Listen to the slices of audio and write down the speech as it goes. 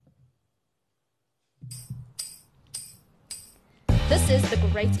This is The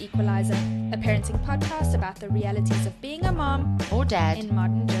Great Equalizer, a parenting podcast about the realities of being a mom or dad in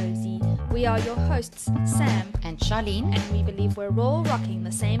modern Jersey. We are your hosts, Sam and Charlene, and we believe we're all rocking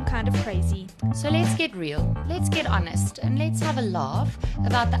the same kind of crazy. So let's get real, let's get honest, and let's have a laugh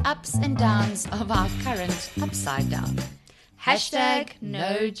about the ups and downs of our current upside down. Hashtag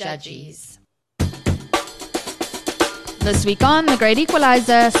no judgies. This week on The Great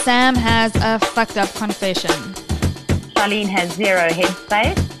Equalizer, Sam has a fucked up confession. Charlene has zero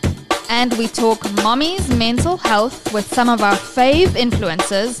headspace. And we talk mommy's mental health with some of our fave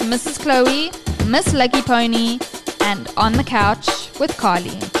influencers, Mrs. Chloe, Miss Lucky Pony, and On the Couch with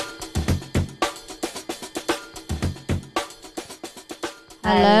Carly.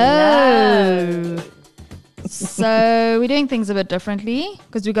 Hello. So we're doing things a bit differently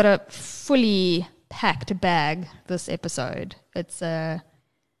because we got a fully packed bag this episode. It's a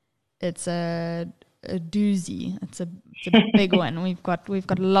doozy. It's a big one. We've got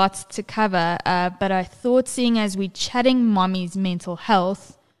lots to cover. But I thought, seeing as we're chatting mommy's mental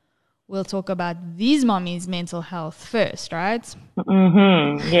health, we'll talk about these mommy's mental health first, right?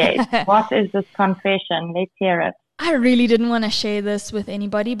 Mm-hmm. Yes. What is this confession? Let's hear it. I really didn't want to share this with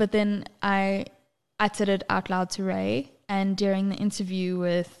anybody, but then I uttered it out loud to Ray. And during the interview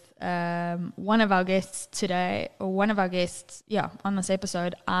with one of our guests on this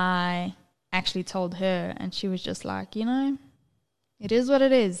episode, I actually told her, and she was just like, it is what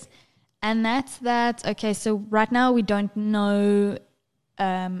it is. And that's that. Okay, so right now we don't know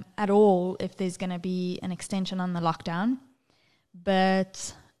at all if there's going to be an extension on the lockdown,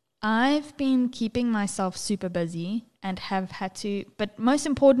 but I've been keeping myself super busy and have had to, but most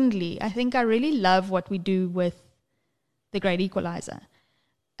importantly, I think I really love what we do with The Great Equalizer.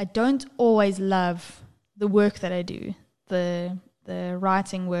 I don't always love the work that I do, the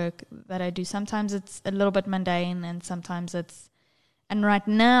writing work that I do. Sometimes it's a little bit mundane, and sometimes and right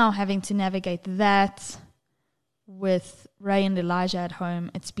now, having to navigate that with Ray and Elijah at home,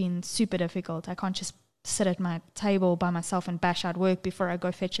 it's been super difficult. I can't just sit at my table by myself and bash out work before I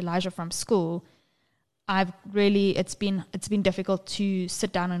go fetch Elijah from school. It's been difficult to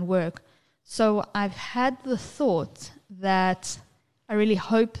sit down and work. So I've had the thought that I really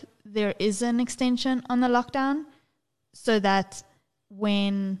hope there is an extension on the lockdown, so that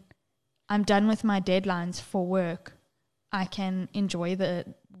when I'm done with my deadlines for work, I can enjoy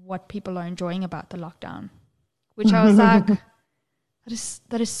what people are enjoying about the lockdown. Which I was like,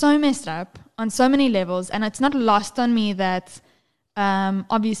 that is so messed up on so many levels. And it's not lost on me that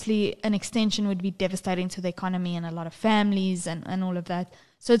obviously an extension would be devastating to the economy and a lot of families and all of that.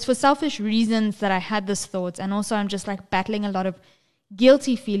 So it's for selfish reasons that I had this thought. And also I'm just like battling a lot of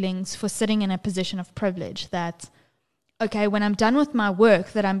guilty feelings for sitting in a position of privilege that, okay, when I'm done with my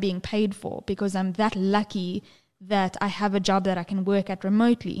work that I'm being paid for, because I'm that lucky that I have a job that I can work at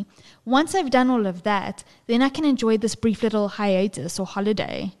remotely, once I've done all of that, then I can enjoy this brief little hiatus or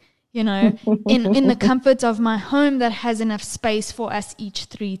holiday, in the comfort of my home that has enough space for us each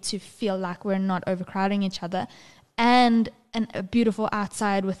three to feel like we're not overcrowding each other, and a beautiful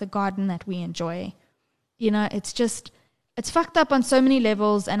outside with a garden that we enjoy. It's fucked up on so many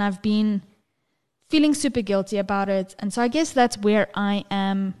levels, and I've been feeling super guilty about it. And so I guess that's where I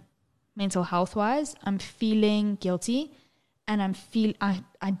am mental health wise. I'm feeling guilty, and I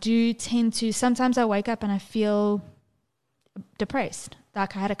do tend to, sometimes I wake up and I feel depressed.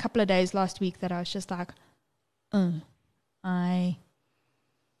 Like I had a couple of days last week that I was just like,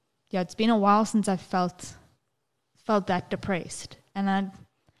 it's been a while since I felt that depressed. And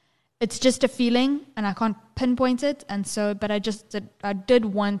it's just a feeling, and I can't pinpoint it. And so, but I did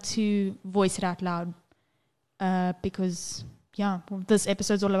want to voice it out loud because, this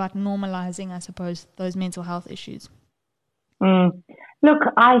episode's all about normalizing, I suppose, those mental health issues. Look,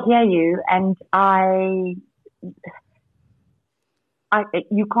 I hear you, and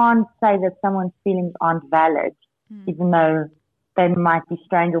you can't say that someone's feelings aren't valid, even though they might be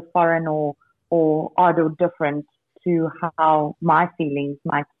strange or foreign or odd or different to how my feelings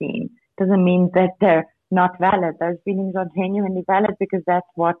might seem. Doesn't mean that they're not valid. Those feelings are genuinely valid because that's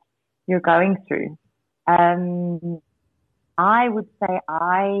what you're going through. I would say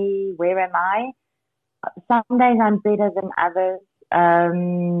where am I? Some days I'm better than others.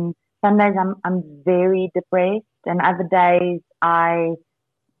 Some days I'm very depressed, and other days I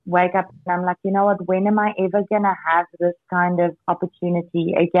wake up and I'm like, you know what, when am I ever going to have this kind of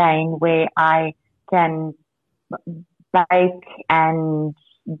opportunity again where I can bake and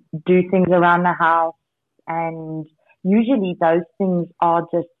do things around the house? And usually those things are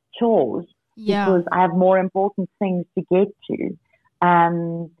just chores because I have more important things to get to.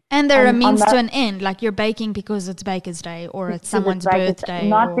 And And they're a means that, to an end, like you're baking because it's Baker's Day or it's someone's birthday.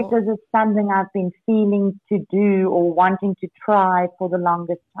 Not because it's something I've been feeling to do or wanting to try for the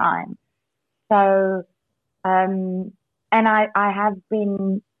longest time. So, and I have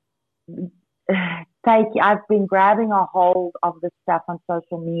been I've been grabbing a hold of the stuff on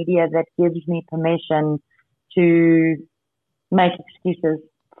social media that gives me permission to make excuses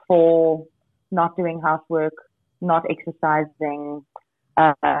for not doing housework, not exercising,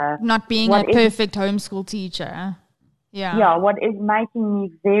 not being a perfect homeschool teacher. Yeah, what is making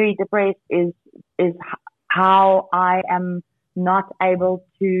me very depressed is how I am not able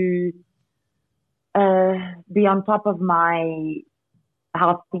to be on top of my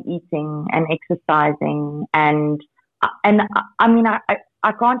healthy eating and exercising, and I mean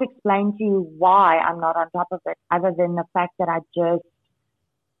I can't explain to you why I'm not on top of it, other than the fact that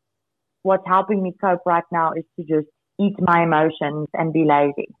what's helping me cope right now is to just eat my emotions and be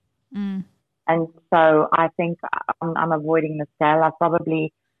lazy. And so I think I'm avoiding the scale. I've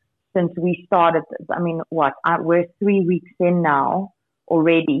probably, since we started, I mean, we're 3 weeks in now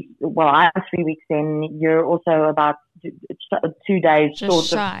already. Well, I'm 3 weeks in. You're also about 2 days just short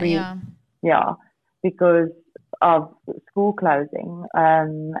shy, of 3. Yeah, because of school closing.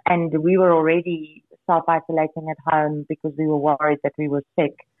 And we were already self-isolating at home because we were worried that we were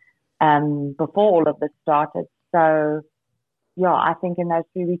sick before all of this started. So, yeah, I think in those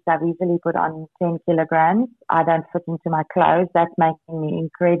 3 weeks I've easily put on 10 kilograms. I don't fit into my clothes. That's making me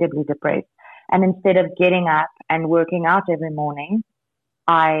incredibly depressed. And instead of getting up and working out every morning,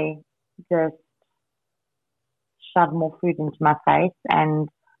 I just shove more food into my face and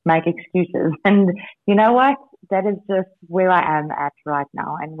make excuses. And you know what? That is just where I am at right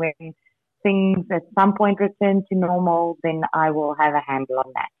now. And when things at some point return to normal, then I will have a handle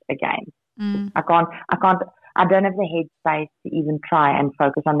on that again. I don't have the headspace to even try and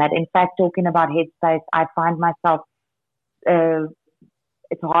focus on that. In fact, talking about headspace, I find myself,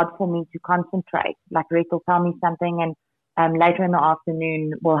 it's hard for me to concentrate. Like Rick will tell me something and later in the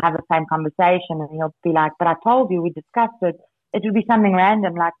afternoon we'll have the same conversation and he'll be like, but I told you, we discussed it. It would be something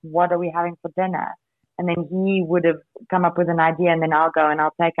random like, what are we having for dinner? And then he would have come up with an idea and then I'll go and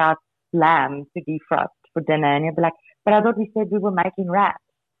I'll take out lamb to defrost for dinner. And he'll be like, but I thought we said we were making wraps.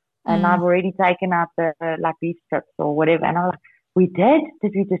 And I've already taken out the like beef strips or whatever. And I'm like, we did?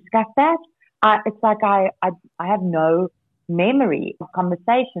 Did we discuss that? It's like I have no memory of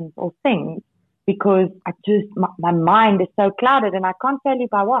conversations or things because my mind is so clouded and I can't tell you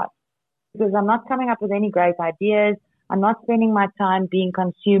by what. Because I'm not coming up with any great ideas. I'm not spending my time being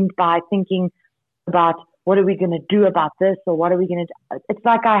consumed by thinking about what are we going to do about this or what are we going to do. It's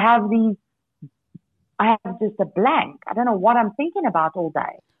like I have just a blank. I don't know what I'm thinking about all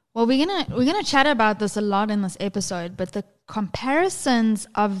day. Well, we're gonna chat about this a lot in this episode, but the comparisons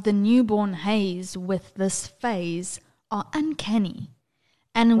of the newborn haze with this phase are uncanny.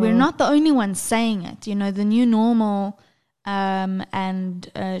 And we're not the only ones saying it. You know, the new normal, and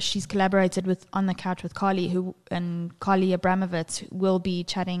she's collaborated with On the Couch with Carly, and Carly Abramowitz, who we'll be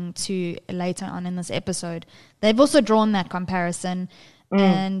chatting to later on in this episode. They've also drawn that comparison,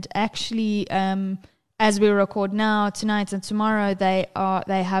 and actually, as we record now, tonight and tomorrow, they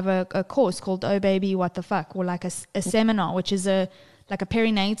have a course called Oh Baby What the Fuck, or like a seminar, which is like a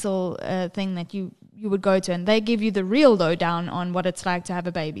perinatal thing that you would go to, and they give you the real lowdown on what it's like to have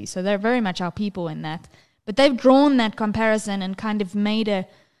a baby. So they're very much our people in that. But they've drawn that comparison and kind of made a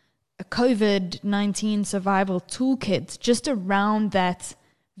COVID-19 survival toolkit just around that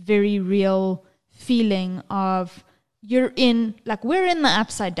very real feeling of we're in the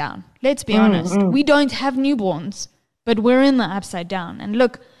upside down. Let's be honest. We don't have newborns, but we're in the upside down. And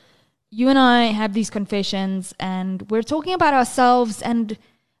look, you and I have these confessions and we're talking about ourselves. And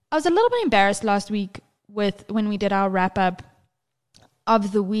I was a little bit embarrassed last week when we did our wrap up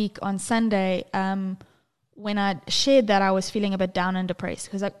of the week on Sunday, when I shared that I was feeling a bit down and depressed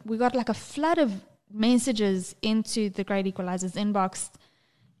because we got like a flood of messages into the Great Equalizers inbox,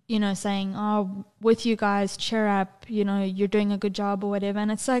 you know, saying, oh, with you guys, cheer up, you know, you're doing a good job or whatever.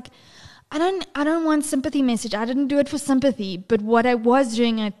 And it's like, I don't want sympathy message. I didn't do it for sympathy, but what I was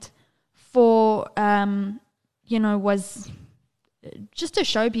doing it for, you know, was just to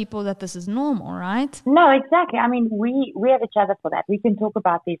show people that this is normal, right? No, exactly. I mean, we have each other for that. We can talk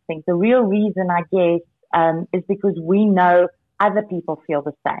about these things. The real reason, I guess, is because we know other people feel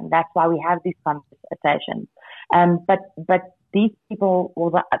the same. That's why we have these conversations. But these people, or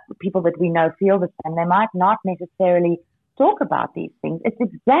the people that we know feel the same, they might not necessarily talk about these things. It's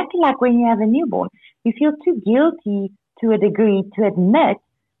exactly like when you have a newborn. You feel too guilty to a degree to admit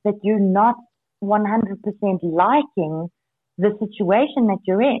that you're not 100% liking the situation that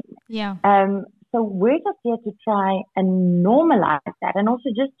you're in. Yeah. So we're just here to try and normalize that. And also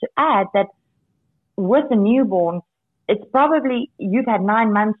just to add that with a newborn, it's probably, you've had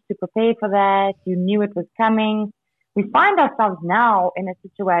 9 months to prepare for that. You knew it was coming. We find ourselves now in a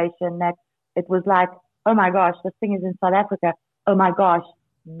situation that it was like, oh my gosh, this thing is in South Africa. Oh my gosh,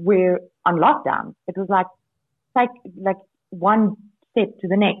 we're on lockdown. It was like one step to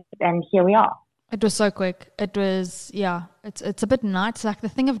the next, and here we are. It was so quick. It was, it's a bit it's like the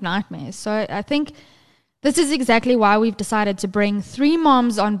thing of nightmares. So I think this is exactly why we've decided to bring 3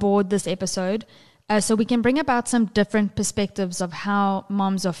 moms on board this episode, so we can bring about some different perspectives of how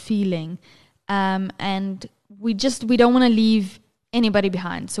moms are feeling. And we don't want to leave anybody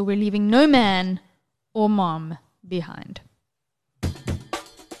behind. So we're leaving no man or mom behind.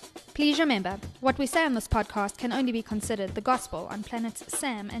 Please remember, what we say on this podcast can only be considered the gospel on planets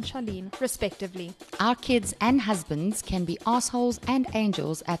Sam and Charlene, respectively. Our kids and husbands can be assholes and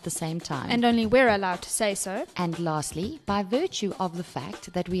angels at the same time. And only we're allowed to say so. And lastly, by virtue of the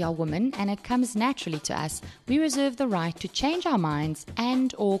fact that we are women and it comes naturally to us, we reserve the right to change our minds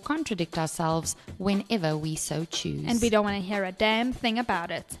and or contradict ourselves whenever we so choose. And we don't want to hear a damn thing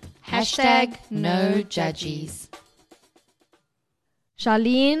about it. Hashtag no judgies.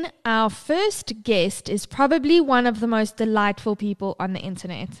 Charlene, our first guest, is probably one of the most delightful people on the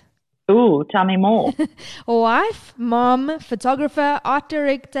internet. Ooh, tell me more. Wife, mom, photographer, art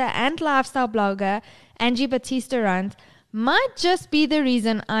director, and lifestyle blogger, Angie Batis-Durrant might just be the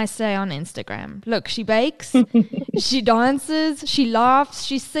reason I say on Instagram. Look, she bakes, she dances, she laughs,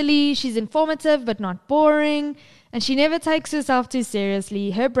 she's silly, she's informative but not boring, and she never takes herself too seriously.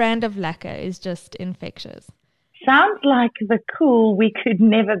 Her brand of lacquer is just infectious. Sounds like the cool we could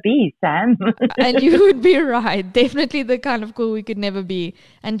never be, Sam. And you would be right. Definitely the kind of cool we could never be.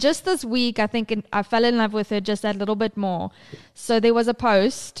 And just this week, I think I fell in love with her just that little bit more. So there was a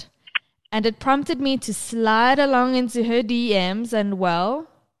post, and it prompted me to slide along into her DMs. And well,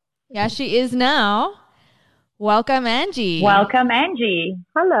 yeah, she is now. Welcome, Angie. Welcome, Angie.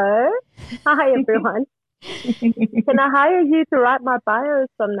 Hello. Hi, everyone. Can I hire you to write my bios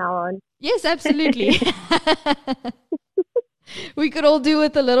from now on? Yes, absolutely. We could all do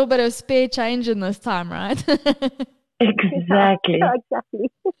with a little bit of spare change in this time, right? Exactly. Yeah,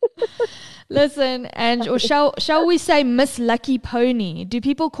 exactly. Listen, and or shall we say Miss Lucky Pony? Do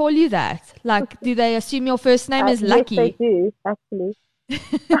people call you that? Like, do they assume your first name is Lucky? Yes, they do, actually.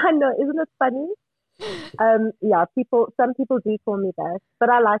 I know, isn't it funny? Yeah, some people do call me that, but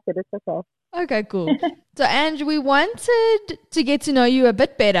I like it. It's okay. Okay, cool. So, Ange, we wanted to get to know you a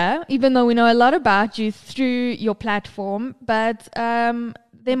bit better, even though we know a lot about you through your platform. But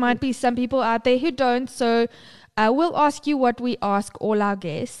there might be some people out there who don't. So, we'll ask you what we ask all our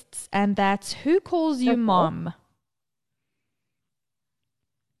guests, and that's who calls you mom?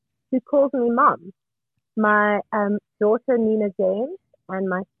 Who calls me mom? My daughter, Nina James, and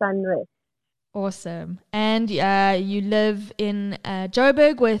my son, Rick. Awesome. And you live in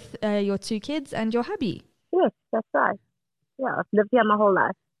Joburg with your 2 kids and your hubby. Yes, that's right. Yeah, I've lived here my whole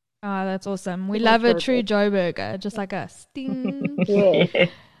life. Oh, that's awesome. We love a true Joburger, just like us. Ding. Yeah.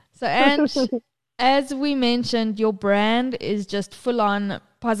 So, Ange, as we mentioned, your brand is just full-on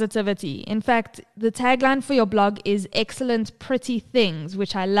positivity. In fact, the tagline for your blog is excellent, pretty things,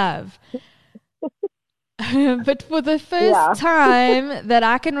 which I love. But for the first time that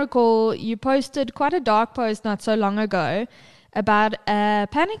I can recall, you posted quite a dark post not so long ago about a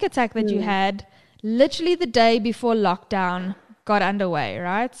panic attack that you had literally the day before lockdown got underway,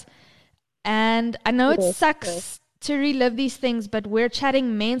 right? And I know it sucks to relive these things, but we're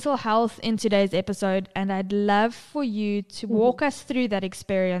chatting mental health in today's episode, and I'd love for you to walk us through that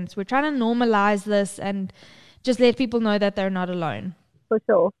experience. We're trying to normalize this and just let people know that they're not alone. For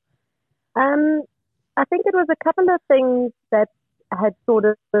sure. I think it was a couple of things that had sort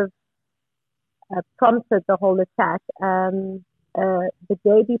of prompted the whole attack. The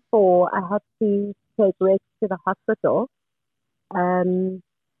day before, I had to take Rex to the hospital.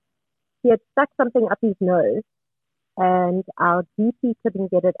 He had stuck something up his nose, and our GP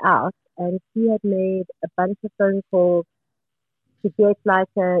couldn't get it out. And he had made a bunch of phone calls to get like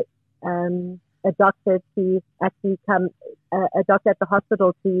a doctor to actually come, a doctor at the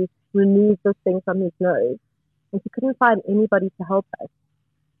hospital to remove this thing from his nose. And he couldn't find anybody to help us.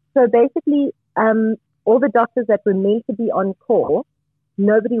 So basically, all the doctors that were meant to be on call,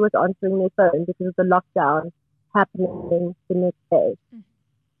 nobody was answering their phone because of the lockdown happening the next day.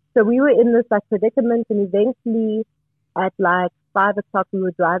 So we were in this like predicament, and eventually at like 5 o'clock, we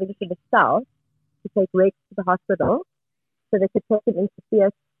were driving to the south to take Rex to the hospital so they could take him into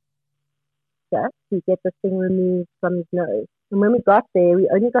theatre. doctor to get this thing removed from his nose. And when we got there, we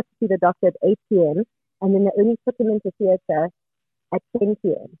only got to see the doctor at 8 p.m. and then they only put him into theatre at 10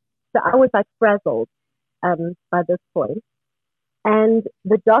 p.m. So I was like frazzled by this point. And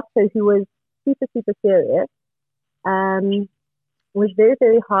the doctor, who was super, super serious, was very,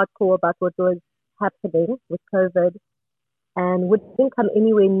 very hardcore about what was happening with COVID and wouldn't come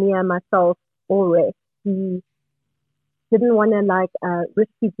anywhere near myself or Rex. He didn't want to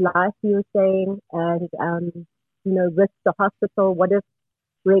risk his life, he was saying, and, risk the hospital. What if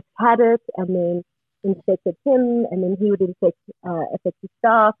Rex had it and then infected him and then he would affect his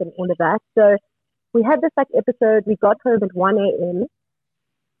staff and all of that. So we had this episode. We got home at 1 a.m.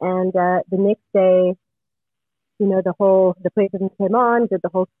 and the next day, the president came on, did the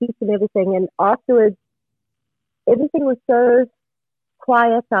whole speech and everything. And afterwards, everything was so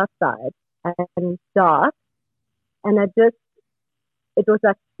quiet outside and dark. And it was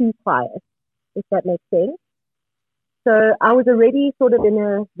too quiet, if that makes sense. So I was already sort of in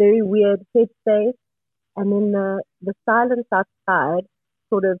a very weird headspace. And then the silence outside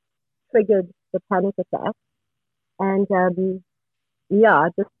sort of triggered the panic attack. And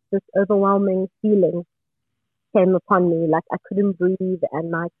just this overwhelming feeling came upon me. Like I couldn't breathe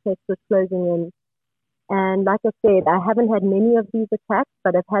and my chest was closing in. And like I said, I haven't had many of these attacks,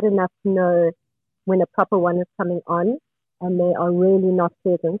 but I've had enough to know when a proper one is coming on, and they are really not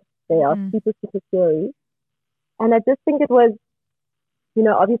pleasant. They are super, super scary. And I just think it was,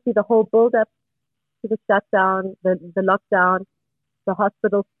 obviously the whole build-up to the shutdown, the lockdown, the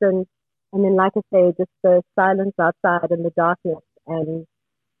hospital stint, and then, like I say, just the silence outside and the darkness. And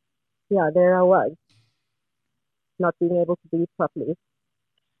there I was, not being able to breathe properly.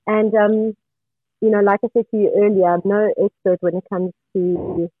 And, like I said to you earlier, I'm no expert when it comes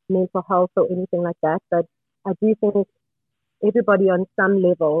to mental health or anything like that, but I do think everybody on some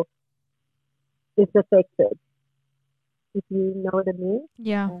level is affected, if you know what I mean.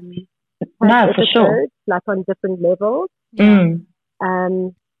 Yeah. No, for sure. Like on different levels. Yeah.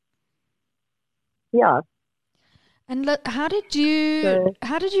 Yeah. And look, how did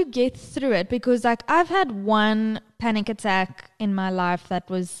you get through it? Because I've had one panic attack in my life that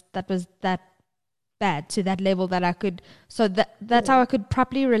was that bad, to that level that I could, so that's how I could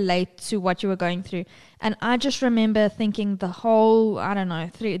properly relate to what you were going through. And I just remember thinking the whole, I don't know,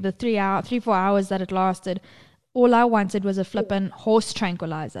 3-4 hours that it lasted, all I wanted was a flippin' horse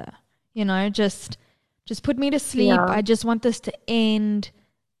tranquilizer, just put me to sleep. Yeah. I just want this to end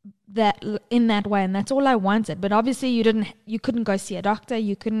that in that way, and that's all I wanted. But obviously you couldn't go see a doctor,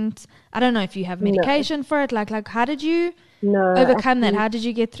 you couldn't, I don't know if you have medication for it, like how did you overcome that? How did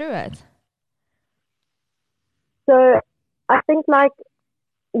you get through it? So I think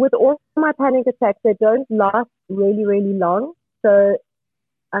with all my panic attacks, they don't last really, really long. So,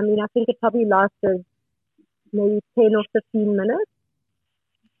 I think it probably lasted maybe 10 or 15 minutes,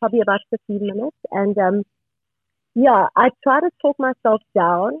 probably about 15 minutes. And, I try to talk myself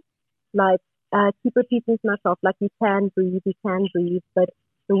down, keep repeating to myself, you can breathe. But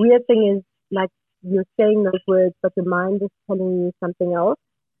the weird thing is, you're saying those words, but your mind is telling you something else.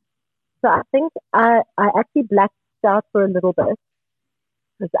 So I think I actually blacked out for a little bit,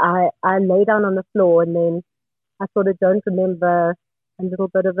 because I lay down on the floor and then I sort of don't remember a little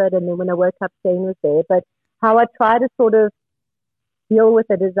bit of it. And then when I woke up, Shane was there. But how I try to sort of deal with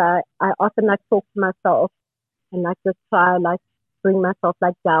it is I often talk to myself and just try bring myself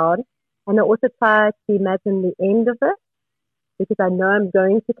down. And I also try to imagine the end of it, because I know I'm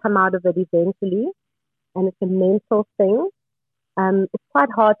going to come out of it eventually. And it's a mental thing. It's quite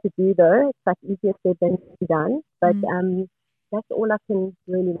hard to do though. It's easier said than done. But that's all I can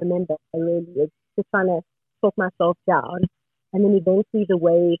really remember. It's just trying to talk myself down, and then eventually the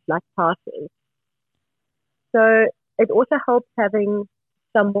wave passes. So it also helps having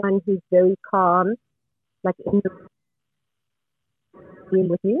someone who's very calm, in the room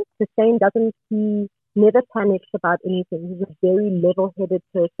with you. The Shane he never panics about anything. He's a very level-headed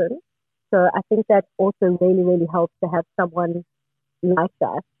person. So I think that also really, really helps to have someone like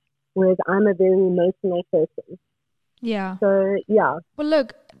that, whereas I'm a very emotional person. Yeah. So yeah. Well,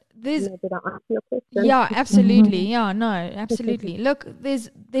 look, there's. Did I answer your question? Yeah, absolutely. Yeah, no, absolutely. Look, there's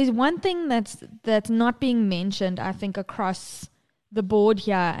one thing that's not being mentioned, I think, across the board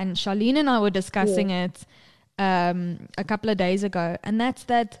here, and Charlene and I were discussing it a couple of days ago, and that's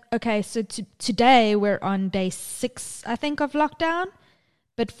that. Okay, so today we're on day 6, I think, of lockdown,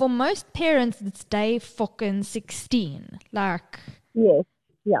 but for most parents, it's day fucking 16. Yes.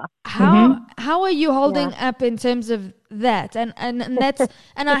 Yeah. How are you holding up in terms of that? And that's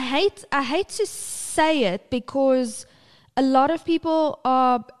and I hate to say it, because a lot of people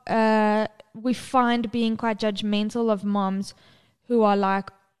are we find being quite judgmental of moms who are like,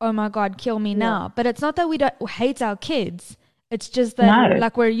 oh my God, kill me now. But it's not that we don't hate our kids. It's just that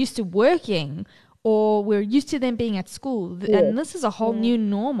like we're used to working, or we're used to them being at school. And this is a whole new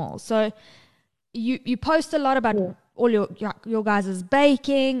normal. So you post a lot about all your guys'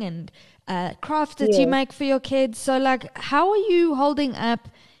 baking and crafts that you make for your kids. So like, how are you holding up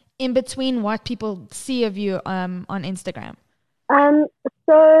in between what people see of you on Instagram?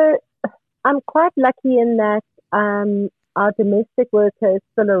 So I'm quite lucky in that our domestic worker is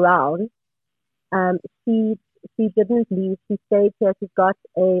still around. She didn't leave. She stayed here. She's got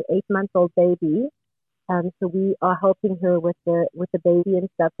a 8-month-old baby. So we are helping her with the baby and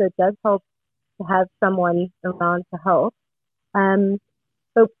stuff. So it does help to have someone around to help.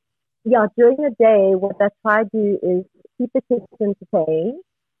 So yeah, during the day, what I try to do is keep the kids entertained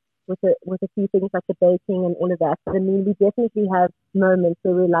with a few things like the baking and all of that. But I mean, we definitely have moments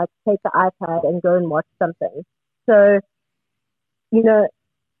where we like take the iPad and go and watch something. So, you know,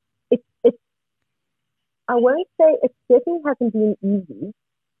 it's I won't say it definitely hasn't been easy,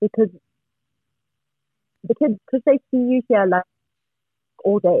 because the kids, because they see you here like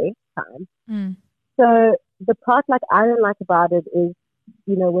all day time. So the part like I don't like about it is,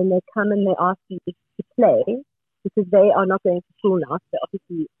 you know, when they come and they ask you to play, because they are not going to school now, so they're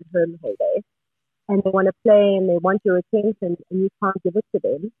obviously at home the whole day, and they want to play and they want your attention and you can't give it to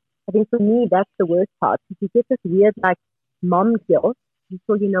them. I think for me that's the worst part, because you get this weird like mom guilt. I'm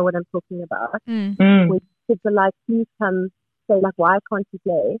sure you know what I'm talking about. Where kids are like, please come, say like, why can't you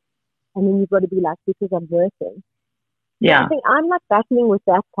play? And then you've got to be like, because I'm working. Yeah. I think I'm not battling with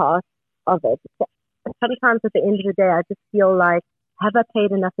that part of it. Sometimes at the end of the day, I just feel like, have I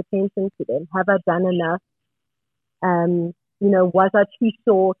paid enough attention to them? Have I done enough? You know, was I too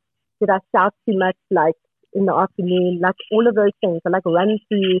short? Did I shout too much, like, in the afternoon? Like, all of those things. I, like, run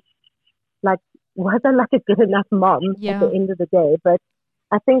through, like, was I, like, a good enough mom at the end of the day? But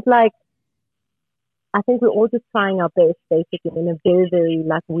I think we're all just trying our best, basically, in a very, very,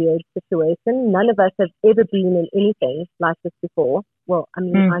 like, weird situation. None of us have ever been in anything like this before. Well, I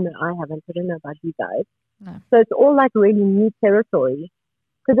mean, I know I haven't. I don't know about you guys. No. So it's all, like, really new territory.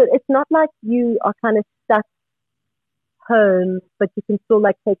 Because it's not like you are kind of stuck home, but you can still,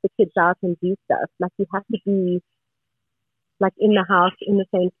 like, take the kids out and do stuff. Like, you have to be, like, in the house, in the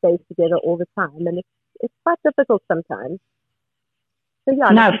same space together all the time. And it's quite difficult sometimes. So, yeah,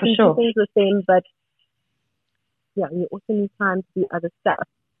 no, like, for you can sure. do things with them, but yeah, you also need time to do other stuff.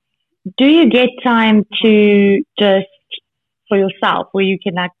 Do you get time to just for yourself, where you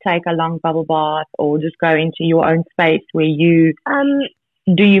can like take a long bubble bath or just go into your own space where you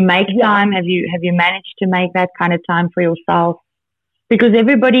do you make time? Have you managed to make that kind of time for yourself? Because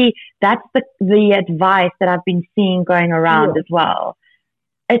everybody, that's the advice that I've been seeing going around as well.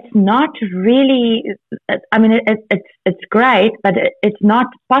 It's not really, I mean, it's great, but it's not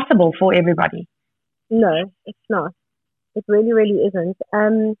possible for everybody. No, it's not. It really, really isn't.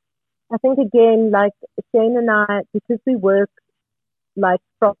 I think again, like Shane and I, because we work like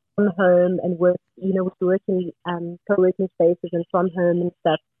from home and work, you know, we work in co-working spaces and from home and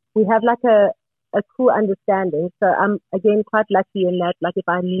stuff, we have like a cool understanding. So I'm again quite lucky in that, like if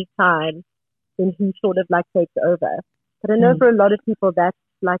I need time, then he sort of like takes over. But I know for a lot of people that's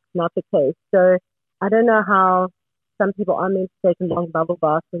like not the case. So I don't know how some people are meant to take a long bubble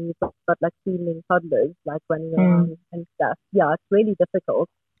bath when you've got like feeding toddlers like running around and stuff. Yeah, it's really difficult.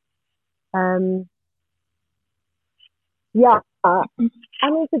 I mean,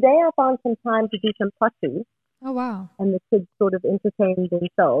 today I found some time to do some pottery. Oh, wow. And the kids sort of entertain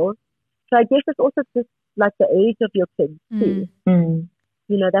themselves. So I guess it's also just like the age of your kids too. You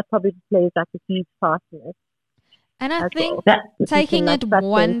know, that probably plays like a huge part in it. And I think well. taking it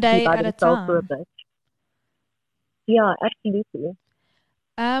one day at a time. Yeah, absolutely.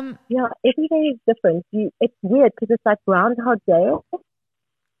 Yeah, every day is different. It's weird because it's like Groundhog Day.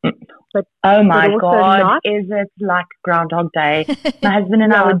 But oh my God, is it like Groundhog Day? My husband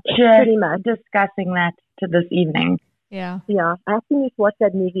and I were just discussing that this evening. Yeah. Yeah, I actually need to watch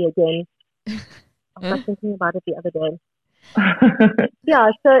that movie again. I was thinking about it the other day.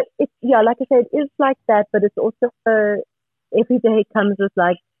 So it's, like I said, it is like that, but it's also every day comes with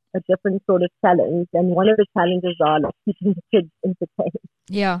like a different sort of challenge. And one of the challenges are like keeping the kids entertained.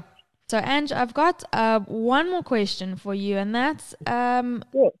 Yeah. So, Ange, I've got one more question for you, and that's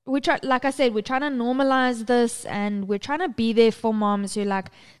we try, like I said, we're trying to normalize this, and we're trying to be there for moms who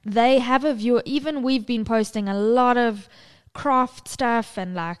like they have a view. Even we've been posting a lot of craft stuff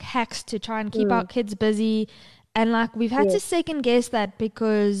and like hacks to try and keep our kids busy, and like we've had to second guess that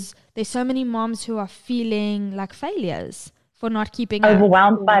because there's so many moms who are feeling like failures for not keeping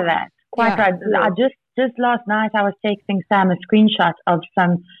overwhelmed by that. Quite right. I just last night I was texting Sam a screenshot of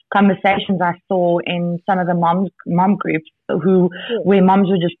some conversations I saw in some of the mom groups where moms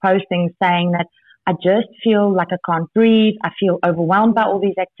were just posting saying that I just feel like I can't breathe. I feel overwhelmed by all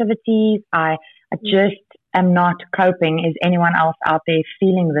these activities. I just am not coping. Is anyone else out there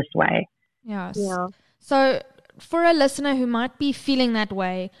feeling this way? Yes. Yeah. So for a listener who might be feeling that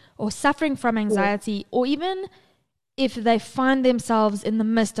way or suffering from anxiety, or even if they find themselves in the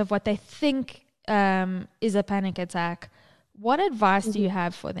midst of what they think is a panic attack, what advice do you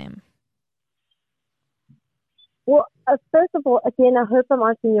have for them? Well, first of all, again, I hope I'm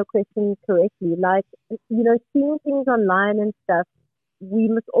answering your question correctly. Like, seeing things online and stuff, we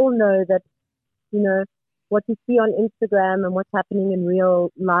must all know that, what you see on Instagram and what's happening in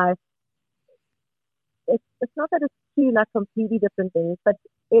real life, it's not that it's two like completely different things, but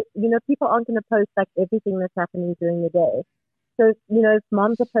people aren't going to post like everything that's happening during the day. So, if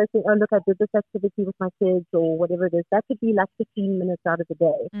moms are posting, oh, look, I did this activity with my kids or whatever it is, that could be like 15 minutes out of the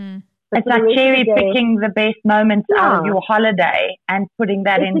day. It's like cherry picking the best moments out of your holiday and putting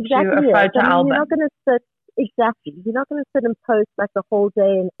that into a photo album. You're not going to sit and post like the whole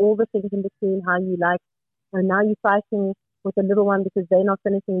day and all the things in between, how you like, and now you're fighting with a little one because they're not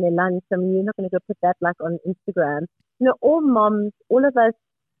finishing their lunch. I mean, you're not going to go put that like on Instagram. All moms, all of us,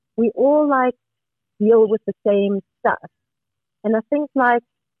 we all like deal with the same stuff. And I think like,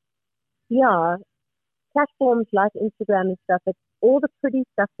 platforms like Instagram and stuff, it's all the pretty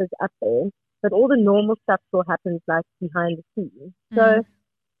stuff is up there, but all the normal stuff still happens like behind the scenes. So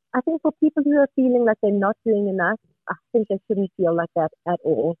I think for people who are feeling like they're not doing enough, I think they shouldn't feel like that at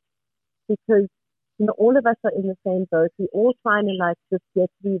all, because all of us are in the same boat. We're all trying to like just get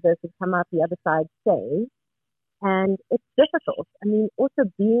through this and come out the other side safe, and it's difficult. I mean, also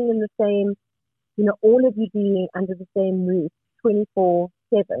being in the same, all of you being under the same roof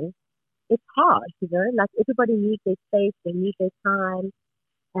 24/7. It's hard, like everybody needs their space, they need their time.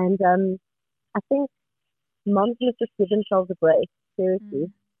 And I think moms must just give themselves a break, seriously.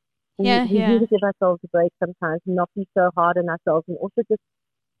 We need to give ourselves a break sometimes and not be so hard on ourselves, and also just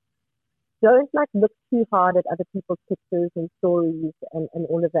don't like look too hard at other people's pictures and stories and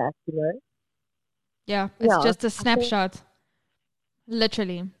all of that, Yeah, it's just a snapshot.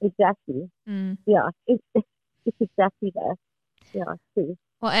 Literally. Exactly. Yeah, it's exactly that. Yeah, true.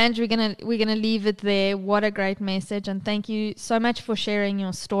 Well, Angie, we're gonna leave it there. What a great message, and thank you so much for sharing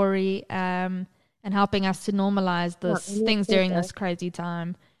your story and helping us to normalize things during this crazy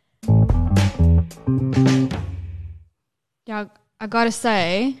time. Yeah, I gotta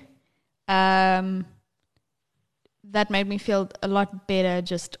say, that made me feel a lot better.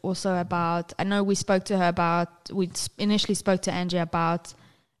 Just also about, I know we initially spoke to Angie about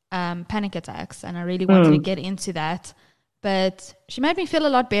panic attacks, and I really wanted to get into that. But she made me feel a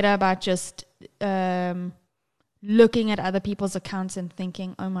lot better about just looking at other people's accounts and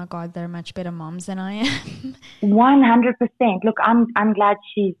thinking, oh my God, they're much better moms than I am. 100%. Look, I'm glad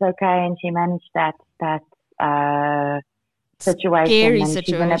she's okay and she managed that situation. Scary and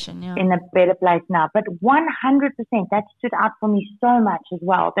situation, she's in a better place now. But 100%, that stood out for me so much as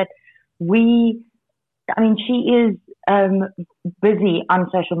well. That she is busy on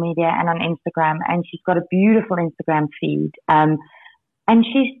social media and on Instagram, and she's got a beautiful Instagram feed. And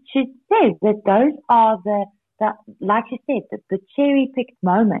she says that those are the like she said, the cherry picked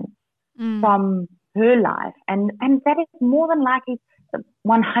moments from her life, and that is more than likely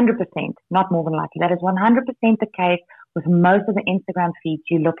 100%, not more than likely. That is 100% the case with most of the Instagram feeds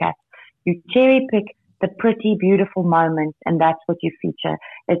you look at. You cherry pick the pretty, beautiful moments, and that's what you feature.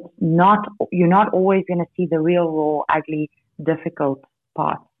 You're not always going to see the real, raw, ugly, difficult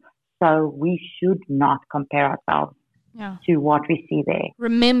parts. So we should not compare ourselves to what we see there.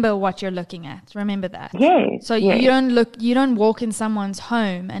 Remember what you're looking at. Remember that. Yes. So you don't walk in someone's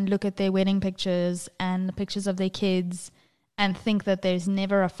home and look at their wedding pictures and the pictures of their kids and think that there's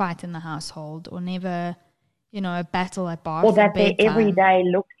never a fight in the household or never, a battle at bath or that their everyday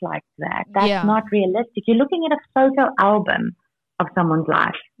looks like that. That's not realistic. You're looking at a photo album of someone's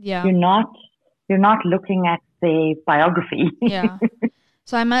life. Yeah. You're not looking at their biography. Yeah.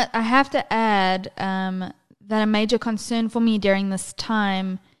 So I have to add that a major concern for me during this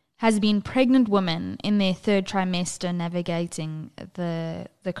time has been pregnant women in their third trimester navigating the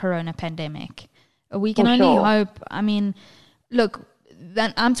corona pandemic. We can only hope. I mean, look,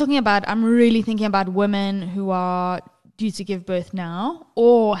 I'm really thinking about women who are due to give birth now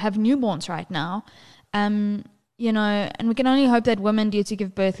or have newborns right now. And we can only hope that women due to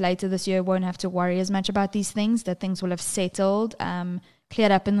give birth later this year won't have to worry as much about these things, that things will have settled,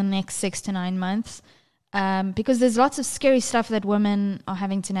 cleared up in the next 6 to 9 months. because there's lots of scary stuff that women are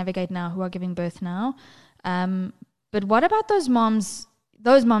having to navigate now who are giving birth now. But what about those moms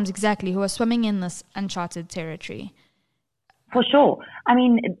exactly who are swimming in this uncharted territory? For sure. I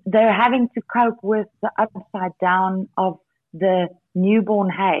mean, they're having to cope with the upside down of the newborn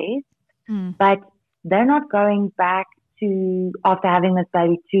haze, but they're not going back to, after having this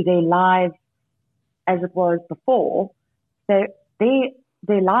baby, to their lives as it was before. So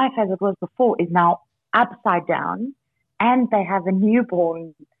their life as it was before is now upside down, and they have a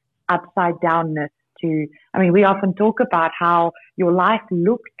newborn upside downness too. I mean, we often talk about how your life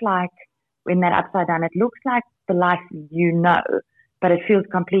looks like, in that upside down, it looks like the life you know, but it feels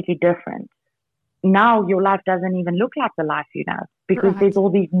completely different. Now your life doesn't even look like the life you know, because there's all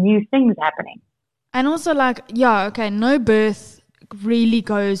these new things happening. And also, like, yeah, okay, no birth really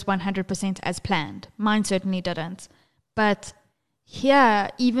goes 100% as planned. Mine certainly didn't. But here,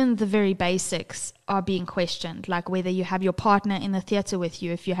 even the very basics are being questioned, like whether you have your partner in the theater with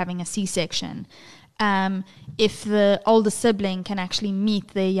you if you're having a C-section, if the older sibling can actually meet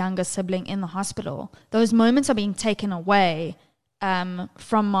their younger sibling in the hospital. Those moments are being taken away from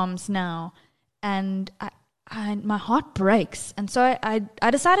moms now, and my heart breaks. And so I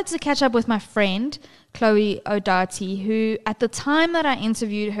decided to catch up with my friend Chloe O'Doherty, who at the time that I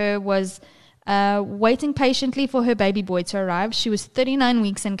interviewed her was waiting patiently for her baby boy to arrive. She was 39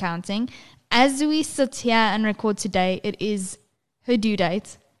 weeks and counting. As we sit here and record today, it is her due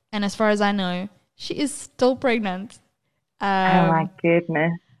date, and as far as I know, she is still pregnant. Oh my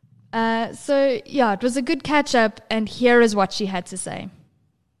goodness. So yeah, it was a good catch up, and here is what she had to say.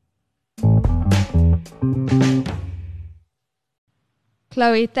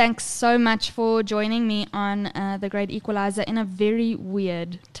 Chloe, thanks so much for joining me on The Great Equalizer in a very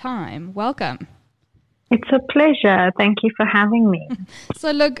weird time. Welcome. It's a pleasure. Thank you for having me.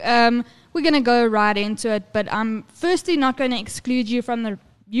 So look, we're going to go right into it, but I'm firstly not going to exclude you from the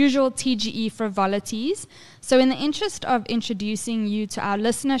usual TGE frivolities. So in the interest of introducing you to our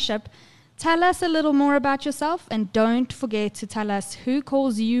listenership, tell us a little more about yourself, and don't forget to tell us who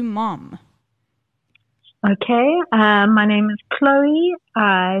calls you mom. Okay, my name is Chloe.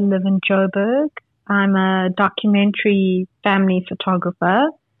 I live in Joburg. I'm a documentary family photographer.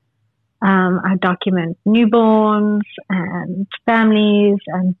 I document newborns and families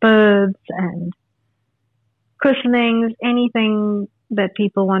and births and christenings, anything that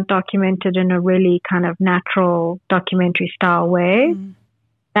people want documented in a really kind of natural documentary style way.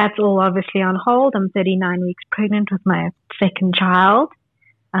 That's all obviously on hold. I'm 39 weeks pregnant with my second child.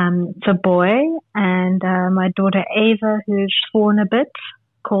 It's a boy, and my daughter Ava, who's 4 and a bit,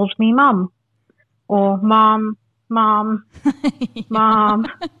 calls me mom, or mom.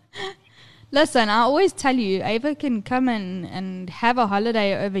 Listen, I always tell you, Ava can come in and have a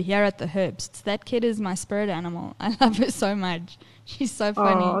holiday over here at the Herbsts. That kid is my spirit animal. I love her so much. She's so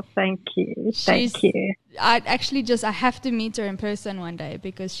funny. Oh, thank you. Thank you. I have to meet her in person one day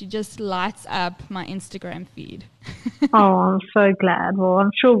because she just lights up my Instagram feed. Oh, I'm so glad. Well,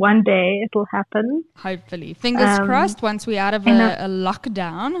 I'm sure one day it'll happen. Hopefully. Fingers crossed once we're out of a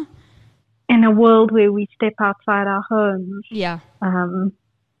lockdown. In a world where we step outside our homes. Yeah.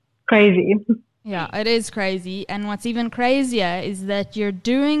 Crazy. Yeah, it is crazy. And what's even crazier is that you're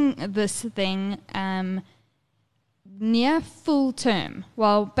doing this thing near full term.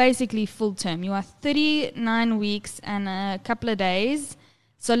 Well, basically full term. You are 39 weeks and a couple of days.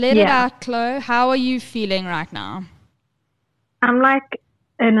 So let it out, Chloe. How are you feeling right now? I'm like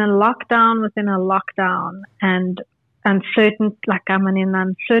in a lockdown within a lockdown, and uncertain, like I'm in an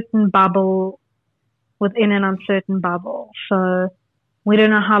uncertain bubble within an uncertain bubble. So we don't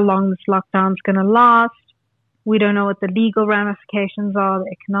know how long this lockdown's going to last. We don't know what the legal ramifications are,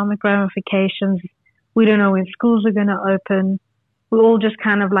 the economic ramifications. We don't know when schools are going to open. We're all just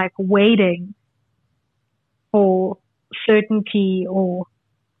kind of like waiting for certainty or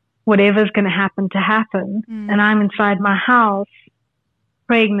whatever's going to happen. And I'm inside my house,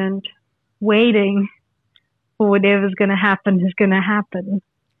 pregnant, waiting for whatever's going to happen is going to happen.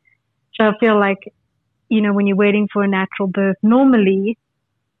 So I feel like, you know, when you're waiting for a natural birth, normally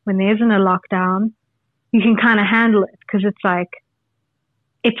when there isn't a lockdown, you can kind of handle it because it's like,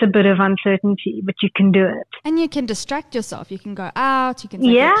 it's a bit of uncertainty, but you can do it. And you can distract yourself. You can go out, you can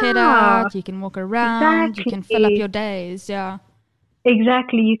take your kid out, you can walk around, you can fill up your days. Yeah.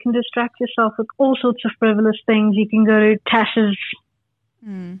 Exactly. You can distract yourself with all sorts of frivolous things. You can go to Tasha's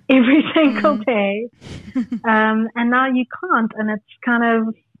every single day. And now you can't. And it's kind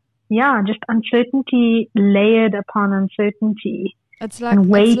of, just uncertainty layered upon uncertainty. It's like,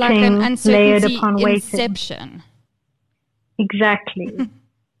 it's like an uncertainty inception. Exactly.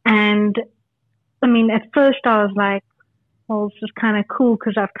 And I mean, at first I was like, well, this is kind of cool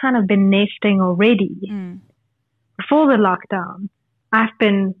because I've kind of been nesting already. Before the lockdown, I've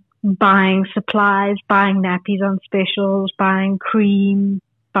been buying supplies, buying nappies on specials, buying cream,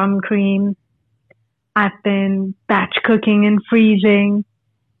 bum cream. I've been batch cooking and freezing.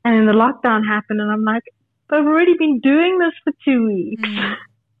 And then the lockdown happened and I'm like, I've already been doing this for 2 weeks.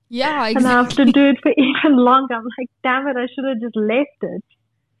 Yeah, exactly. And I have to do it for even longer. I'm like, damn it, I should have just left it.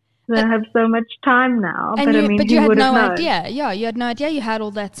 I have so much time now. And but I mean, but you had no known? idea. Yeah, you had no idea you had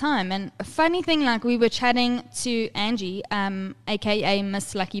all that time. And a funny thing, like we were chatting to Angie, aka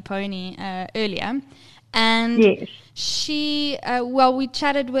Miss Lucky Pony, earlier. And yes. she, we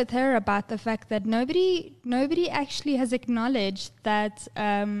chatted with her about the fact that nobody actually has acknowledged that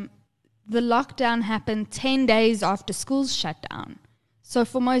the lockdown happened 10 days after schools shut down. So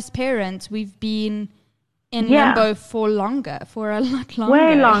for most parents, we've been in limbo for a lot longer.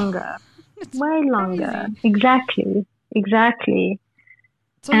 Way longer. Way crazy. longer. Exactly.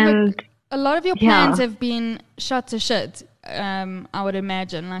 So and a lot of your plans have been shot to shit, I would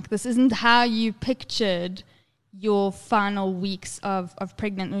imagine. Like, this isn't how you pictured your final weeks of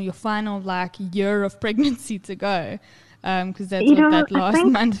pregnancy, or your final, like, year of pregnancy to go. Because that's what that last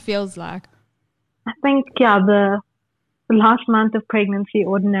month feels like. I think, the last month of pregnancy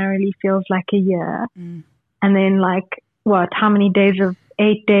ordinarily feels like a year. And then, like, how many days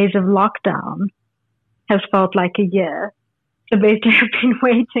 8 days of lockdown has felt like a year. So basically, I've been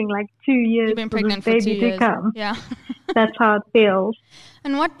waiting like 2 years You've been for pregnant this for 2 baby years. to come. Yeah. That's how it feels.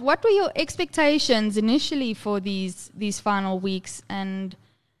 And what were your expectations initially for these final weeks, and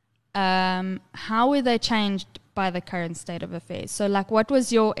how were they changed by the current state of affairs? So, like, what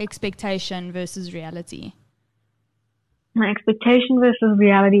was your expectation versus reality? My expectation versus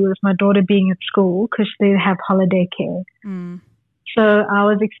reality was my daughter being at school because they have holiday care. So I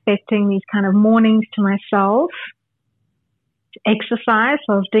was expecting these kind of mornings to myself, to exercise.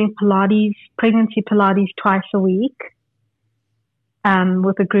 So I was doing Pilates, pregnancy Pilates twice a week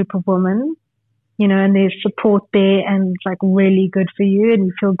with a group of women, and there's support there and it's like really good for you and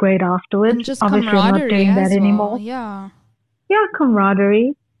you feel great afterwards. And just obviously I'm not doing that anymore. Yeah,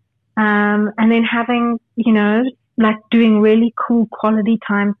 camaraderie. And then having, like doing really cool quality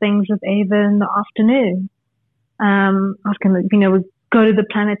time things with Ava in the afternoon. I was going to, go to the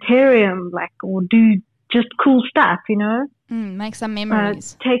planetarium, or do just cool stuff, make some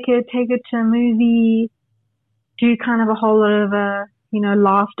memories. Take her to a movie, do kind of a whole lot of a,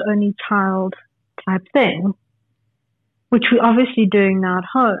 last only child type thing, which we're obviously doing now at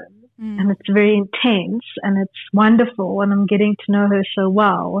home. And it's very intense and it's wonderful and I'm getting to know her so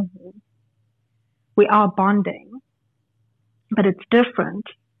well. We are bonding, but it's different.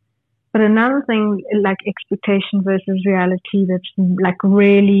 But another thing, like expectation versus reality, that's like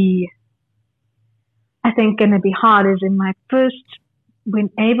really, I think, going to be hard is in my first, when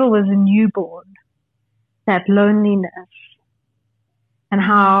Ava was a newborn, that loneliness and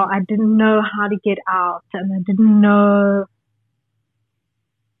how I didn't know how to get out and I didn't know,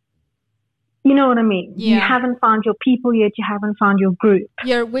 you know what I mean? Yeah. You haven't found your people yet. You haven't found your group.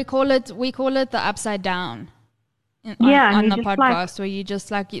 Yeah, we call it the upside down. On the podcast, where you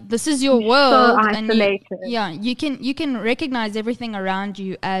just this is your world, so isolated. And you can recognize everything around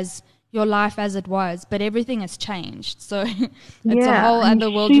you as your life as it was, but everything has changed. So it's a whole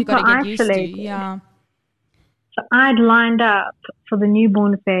other world you got to get used to. Yeah. So I'd lined up for the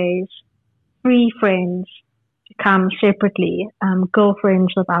newborn phase 3 friends to come separately,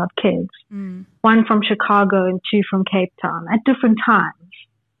 girlfriends without kids, 1 from Chicago and 2 from Cape Town at different times.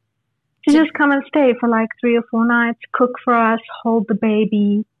 To just come and stay for like 3 or 4 nights, cook for us, hold the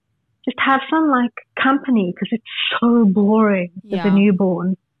baby, just have some like company because it's so boring with a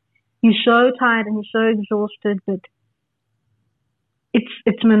newborn. You're so tired and you're so exhausted, but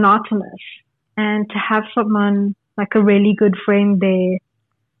it's monotonous. And to have someone like a really good friend there,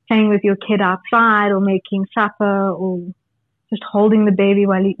 playing with your kid outside or making supper or just holding the baby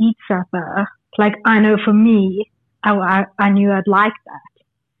while you eat supper, like I know for me, I knew I'd like that.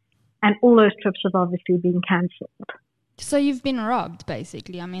 And all those trips have obviously been cancelled. So you've been robbed,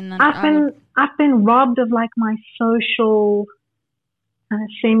 basically. I mean, I've been robbed of like my social,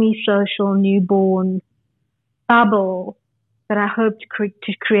 semi-social newborn bubble that I hoped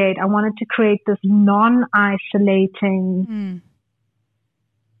to create. I wanted to create this non-isolating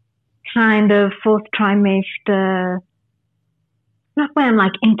kind of 4th trimester, not where I'm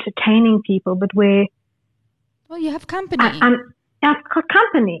like entertaining people, but where you have company. I've got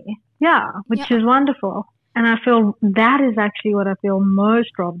company. Yeah, which is wonderful. And I feel that is actually what I feel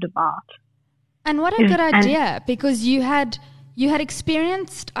most robbed about. And what a good idea, because you had you had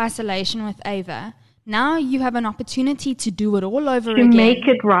experienced isolation with Ava. Now you have an opportunity to do it all over again. To make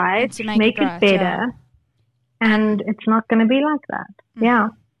it right, to make it right, better. yeah. And it's not going to be like that. Yeah.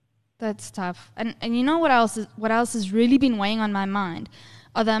 That's tough. And you know what else has really been weighing on my mind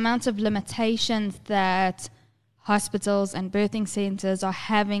are the amount of limitations that hospitals and birthing centers are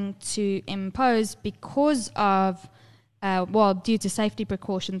having to impose because of, due to safety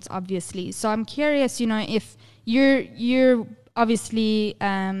precautions, obviously. So I'm curious, if you're obviously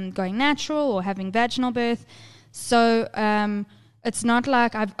going natural or having vaginal birth. So it's not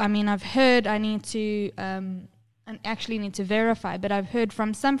like I've heard I need to and actually need to verify, but I've heard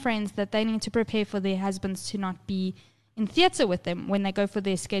from some friends that they need to prepare for their husbands to not be in theatre with them when they go for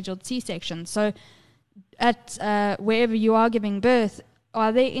their scheduled C-section. So at wherever you are giving birth,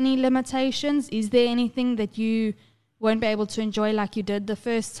 are there any limitations? Is there anything that you won't be able to enjoy like you did the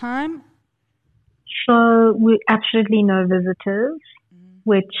first time? So we absolutely no visitors,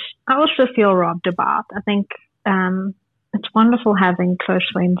 which I also feel robbed about. I think it's wonderful having close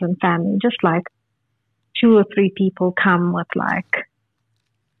friends and family, just like 2 or 3 people come with like,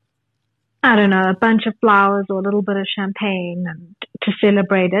 I don't know, a bunch of flowers or a little bit of champagne and to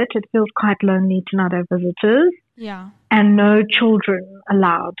celebrate it. It feels quite lonely to not have visitors. Yeah. And no children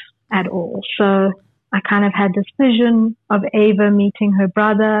allowed at all. So I kind of had this vision of Ava meeting her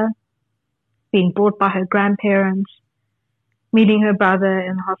brother, being brought by her grandparents, meeting her brother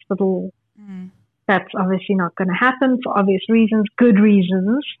in the hospital. That's obviously not going to happen for obvious reasons, good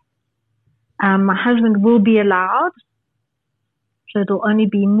reasons. My husband will be allowed, so it'll only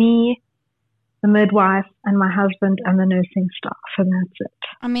be me, the midwife, and my husband and the nursing staff, and that's it.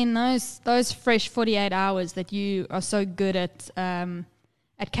 I mean, those fresh 48 hours that you are so good at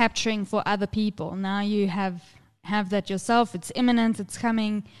capturing for other people, now you have that yourself. It's imminent, it's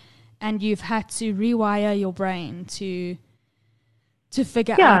coming, and you've had to rewire your brain to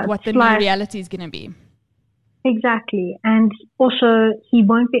figure out what the new reality is going to be. Exactly. And also, he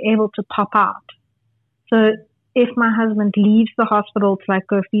won't be able to pop out. So if my husband leaves the hospital to like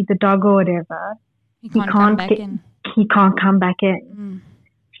go feed the dog or whatever, he can't come back in.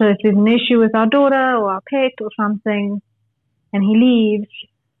 So if there's an issue with our daughter or our pet or something, and he leaves,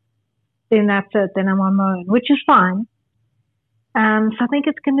 then that's it. Then I'm on my own, which is fine. So I think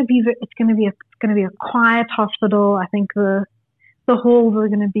it's going to be a quiet hospital. I think the halls are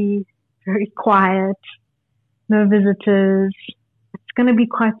going to be very quiet. No visitors. It's going to be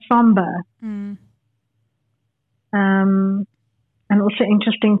quite somber. And also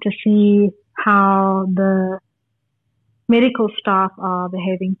interesting to see how the medical staff are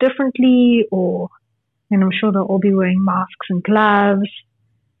behaving differently, and I'm sure they'll all be wearing masks and gloves,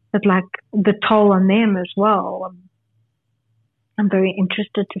 but like the toll on them as well. I'm very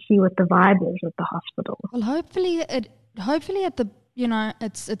interested to see what the vibe is at the hospital. Well, hopefully at the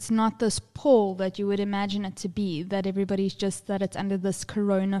it's not this pall that you would imagine it to be, that everybody's just, that it's under this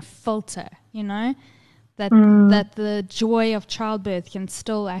corona filter, that the joy of childbirth can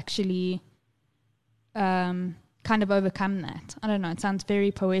still actually kind of overcome that. I don't know, it sounds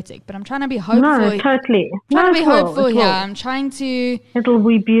very poetic, but I'm trying to be hopeful. No, totally. Trying to be hopeful here. I'm trying to... It'll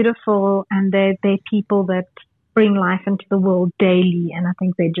be beautiful, and they're people that bring life into the world daily, and I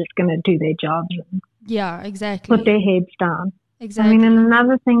think they're just going to do their jobs and exactly. put their heads down. Exactly. I mean, and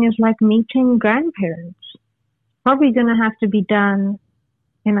another thing is like meeting grandparents. Probably going to have to be done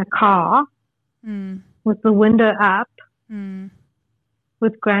in a car with the window up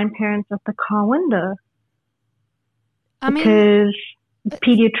with grandparents at the car window. Because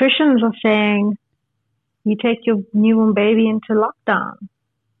pediatricians are saying you take your newborn baby into lockdown.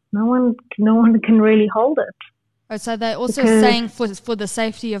 No one can really hold it. Oh, so they're also saying for the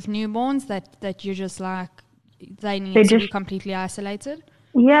safety of newborns that you're just like, they need to be completely isolated?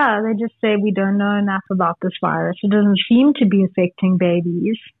 Yeah, they just say we don't know enough about this virus. It doesn't seem to be affecting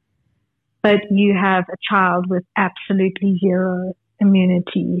babies, but you have a child with absolutely zero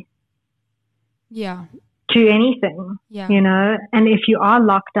immunity. Yeah. To anything. Yeah. And if you are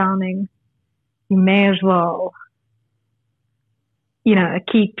lockdowning, you may as well,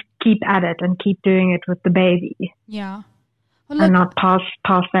 keep at it and keep doing it with the baby. Yeah. Well, and not pass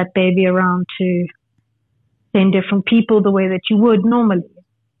that baby around to 10 different people the way that you would normally.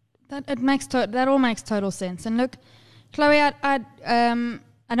 That all makes total sense. And look, Chloe, I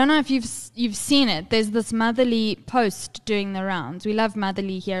don't know if you've seen it. There's this motherly post doing the rounds. We love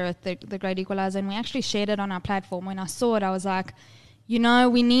motherly here at the Great Equalizer, and we actually shared it on our platform. When I saw it, I was like,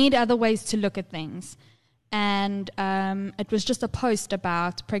 we need other ways to look at things. And it was just a post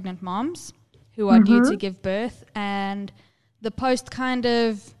about pregnant moms who are due to give birth, and the post kind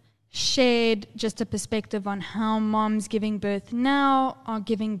of shared just a perspective on how moms giving birth now are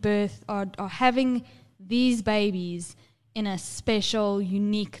having these babies in a special,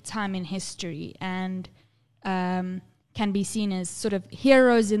 unique time in history, and can be seen as sort of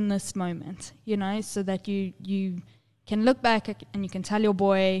heroes in this moment, you know, so that you can look back and you can tell your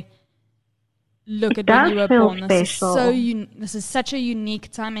boy, look at when you were born. This is such a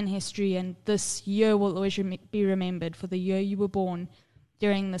unique time in history, and this year will always be remembered for the year you were born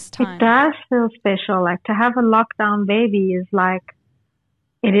during this time. It does feel special. Like, to have a lockdown baby is like,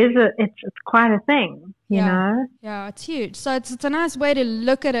 it's quite a thing, you know? Yeah, it's huge. So it's a nice way to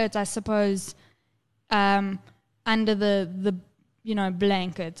look at it, I suppose, under the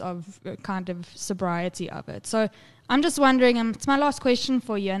blanket of kind of sobriety of it. So I'm just wondering, it's my last question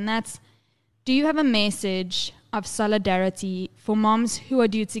for you, and that's, do you have a message of solidarity for moms who are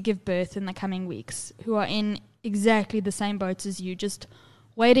due to give birth in the coming weeks, who are in exactly the same boat as you, just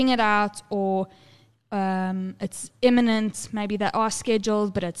waiting it out, or it's imminent, maybe they are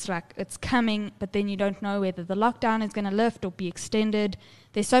scheduled, but it's like it's coming, but then you don't know whether the lockdown is going to lift or be extended.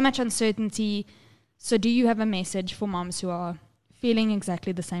 There's so much uncertainty. So do you have a message for moms who are feeling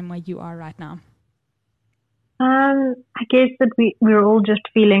exactly the same way you are right now? I guess that we're all just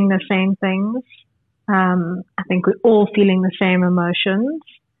feeling the same things. I think we're all feeling the same emotions,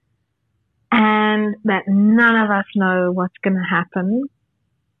 and that none of us know what's going to happen,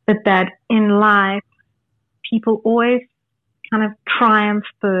 but that in life, people always kind of triumph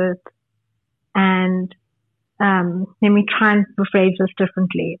birth. And let me try and rephrase this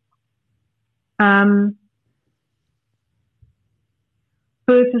differently.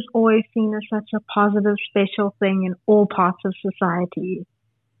 Birth is always seen as such a positive, special thing in all parts of society.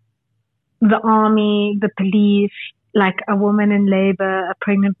 The army, the police, like a woman in labor, a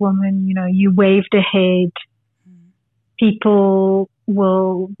pregnant woman, you know, you waved ahead. People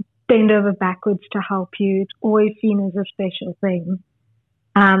will bend over backwards to help you. It's always seen as a special thing.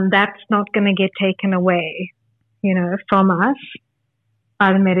 That's not going to get taken away, you know, from us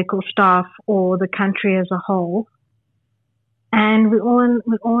by the medical staff or the country as a whole. And we're all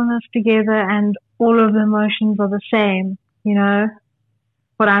in this together, and all of the emotions are the same, you know.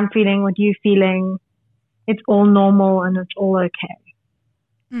 What I'm feeling, what you're feeling, it's all normal and it's all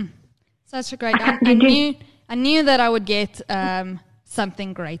okay. Such a great... I knew that I would get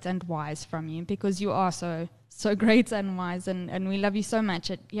something great and wise from you, because you are so great and wise, and we love you so much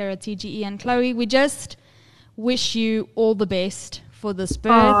here at TGE. And Chloe, we just wish you all the best for this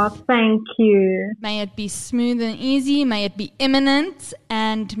birth. Oh, thank you. May it be smooth and easy, may it be imminent,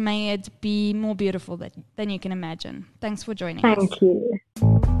 and may it be more beautiful than you can imagine. Thanks for joining us. Thank you.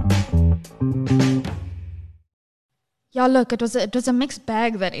 Yeah, look, it was a mixed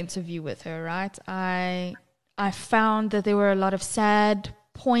bag, that interview with her, right? I found that there were a lot of sad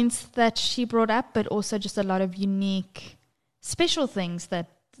points that she brought up, but also just a lot of unique, special things that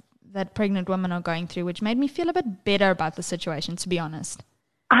pregnant women are going through, which made me feel a bit better about the situation, to be honest.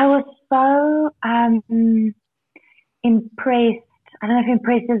 I was so impressed. I don't know if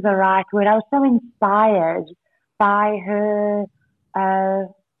impressed is the right word. I was so inspired by her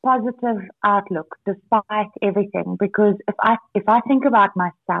positive outlook despite everything. Because if I think about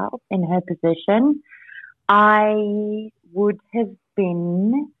myself in her position, I would have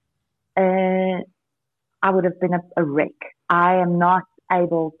been a wreck. I am not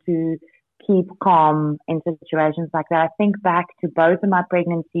able to keep calm in situations like that. I think back to both of my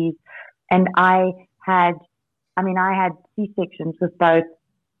pregnancies, and I had C-sections with both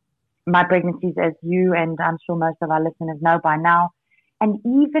my pregnancies, as you and I'm sure most of our listeners know by now. And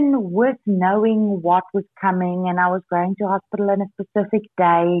even with knowing what was coming, and I was going to hospital on a specific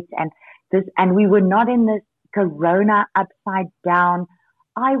date, and we were not in this corona upside down,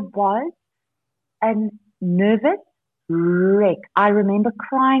 I was nervous wreck. I remember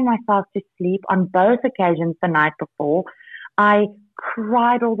crying myself to sleep on both occasions the night before. I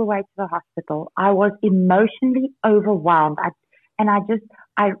cried all the way to the hospital. I was emotionally overwhelmed. I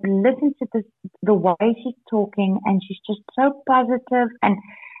listened to the way she's talking, and she's just so positive. And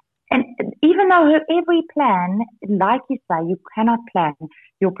even though her every plan, like you say, you cannot plan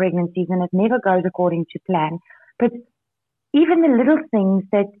your pregnancies, and it never goes according to plan. But even the little things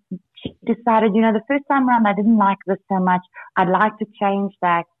that she decided, you know, the first time around, I didn't like this so much. I'd like to change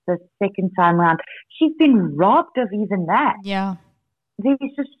that the second time around. She's been robbed of even that. Yeah. There's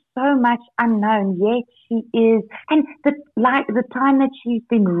just so much unknown, yet she is. And the time that she's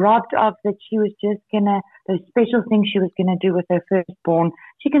been robbed of, that she was just those special things she was going to do with her firstborn,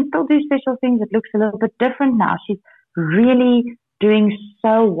 she can still do special things. It looks a little bit different now. She's really doing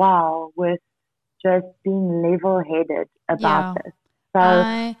so well with just being level-headed about this. So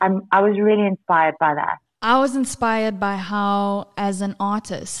I was really inspired by that. I was inspired by how, as an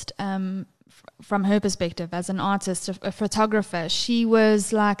artist, from her perspective, as an artist, a photographer, she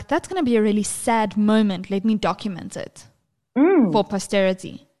was like, that's going to be a really sad moment. Let me document it for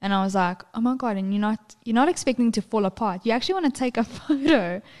posterity. And I was like, oh my God, and you're not expecting to fall apart. You actually want to take a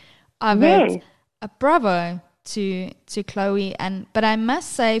photo of it. Bravo to Chloe. But I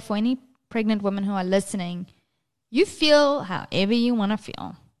must say, for any pregnant women who are listening, you feel however you want to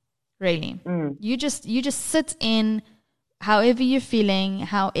feel. Really. You just sit in however you're feeling,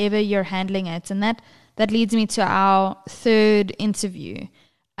 however you're handling it. And that leads me to our third interview.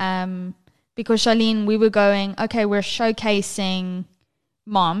 Because Charlene, we were going, okay, we're showcasing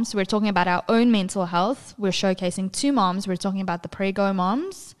moms. We're talking about our own mental health. We're showcasing two moms. We're talking about the prego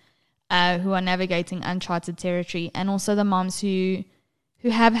moms who are navigating uncharted territory, and also the moms who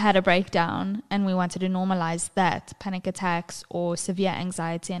have had a breakdown, and we wanted to normalize that, panic attacks or severe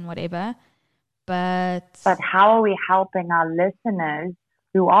anxiety and whatever. But how are we helping our listeners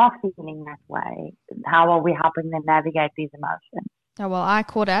who are feeling that way? How are we helping them navigate these emotions? Oh, well, I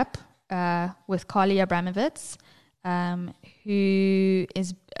caught up with Carly Abramowitz, who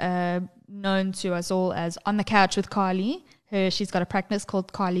is known to us all as On the Couch with Carly. She's got a practice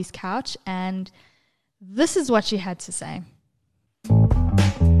called Carly's Couch, and this is what she had to say.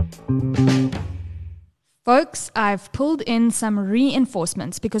 Folks, I've pulled in some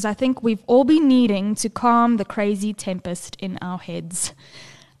reinforcements because I think we've all been needing to calm the crazy tempest in our heads.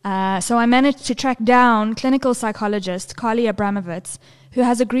 So I managed to track down clinical psychologist Carly Abramowitz, who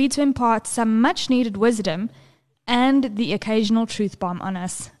has agreed to impart some much-needed wisdom and the occasional truth bomb on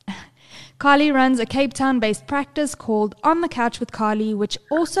us. Carly runs a Cape Town-based practice called On the Couch with Carly, which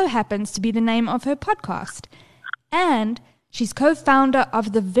also happens to be the name of her podcast. And she's co-founder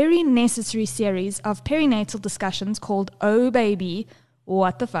of the very necessary series of perinatal discussions called Oh Baby,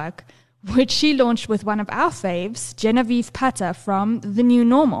 What the Fuck, which she launched with one of our faves, Genevieve Patter from The New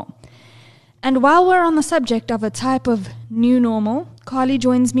Normal. And while we're on the subject of a type of new normal, Carly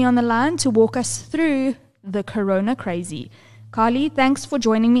joins me on the line to walk us through the corona crazy. Carly, thanks for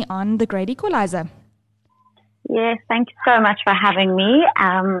joining me on The Great Equalizer. Yes, thank you so much for having me.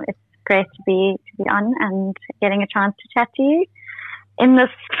 It's great to be on and getting a chance to chat to you in this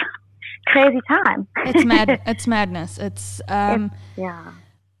crazy time. It's mad. It's madness.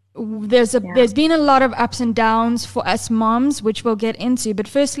 There's been a lot of ups and downs for us moms, which we'll get into. But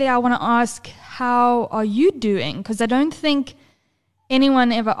firstly, I want to ask, how are you doing? Because I don't think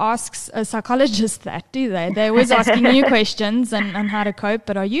anyone ever asks a psychologist that, do they? They're always asking you questions and how to cope.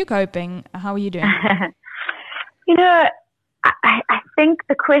 But are you coping? How are you doing? I think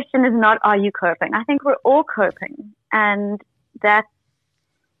the question is not, are you coping? I think we're all coping. And that's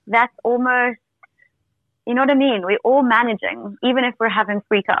almost, you know what I mean? We're all managing, even if we're having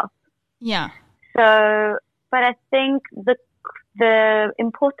freak outs. Yeah. So, but I think the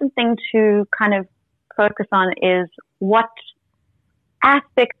important thing to kind of focus on is what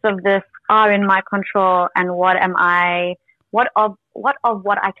aspects of this are in my control and what of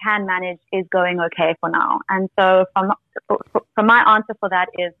what I can manage is going okay for now. And so from my answer for that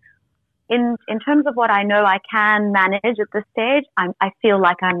is, in terms of what I know I can manage at this stage, I feel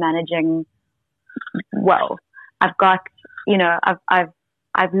like I'm managing well. I've got,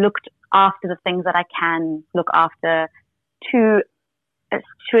 I've looked after the things that I can look after to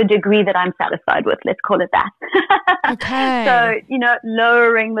a degree that I'm satisfied with. Let's call it that. Okay. So,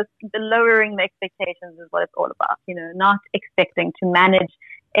 lowering the expectations is what it's all about. Not expecting to manage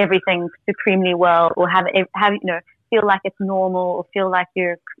everything supremely well or have feel like it's normal or feel like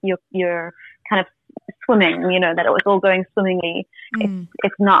you're kind of swimming. That it's all going swimmingly.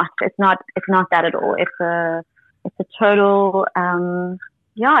 It's not that at all. It's a total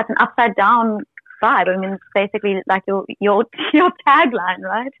it's an upside down vibe. I mean, it's basically like your tagline,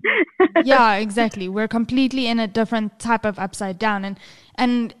 right? Yeah, exactly. We're completely in a different type of upside down.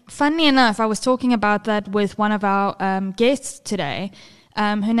 And funnily enough, I was talking about that with one of our guests today.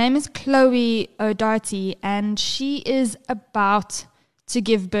 Her name is Chloe O'Doherty, and she is about to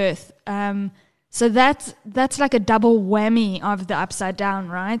give birth. So that's like a double whammy of the upside down,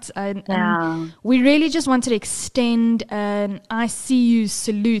 right? And we really just wanted to extend an I see you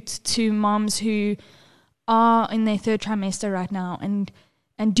salute to moms who are in their third trimester right now and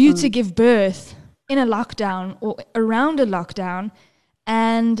due to give birth in a lockdown or around a lockdown.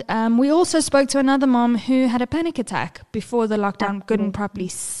 And we also spoke to another mom who had a panic attack before the lockdown couldn't properly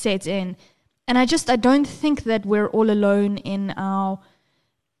set in. And I don't think that we're all alone in our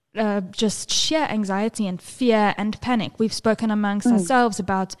just sheer anxiety and fear and panic. We've spoken amongst ourselves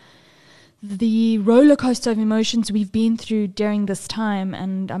about the roller coaster of emotions we've been through during this time.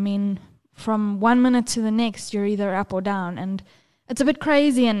 And I mean, from 1 minute to the next, you're either up or down. And it's a bit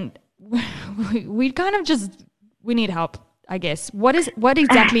crazy. And we kind of we need help, I guess. What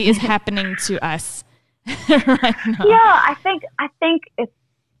exactly is happening to us right now? Yeah, I think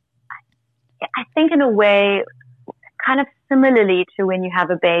in a way, kind of similarly to when you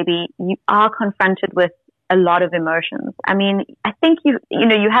have a baby, you are confronted with a lot of emotions. I mean, I think you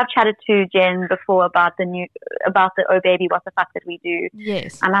have chatted to Jen before about the Oh Baby, What the Fuck that we do.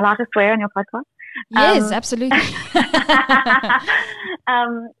 Yes. Am I allowed to swear on your podcast? Yes, absolutely.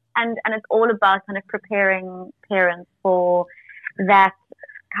 And it's all about kind of preparing parents for that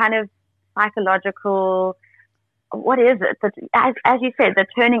kind of psychological, what is it? As you said, the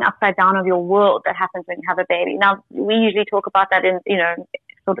turning upside down of your world that happens when you have a baby. Now, we usually talk about that in,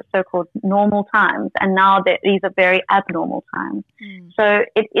 sort of so-called normal times, and now these are very abnormal times. So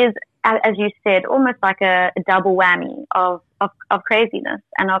it is, as you said, almost like a double whammy of craziness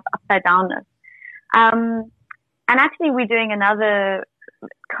and of upside downness. And actually, we're doing another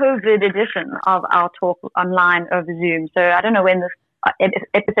COVID edition of our talk online over Zoom. So I don't know when this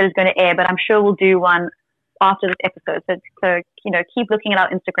episode is going to air, but I'm sure we'll do one after this episode. So keep looking at our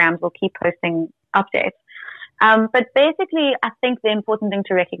Instagrams. We'll keep posting updates. But basically, I think the important thing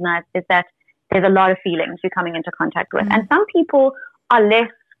to recognize is that there's a lot of feelings you're coming into contact with. And some people are less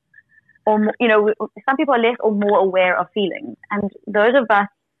or more aware of feelings. And those of us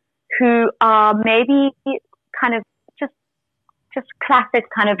who are maybe kind of just classic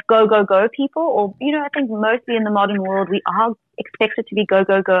kind of go, go, go people, or, I think mostly in the modern world, we are expected to be go,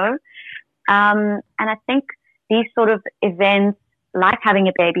 go, go. And I think these sort of events, like having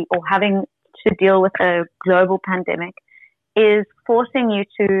a baby or having to deal with a global pandemic, is forcing you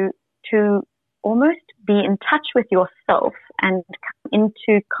to almost be in touch with yourself and come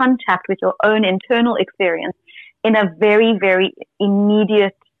into contact with your own internal experience in a very, very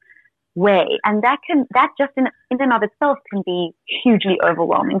immediate way. And that just in and of itself can be hugely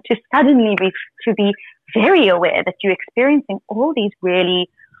overwhelming, to suddenly be very aware that you're experiencing all these really,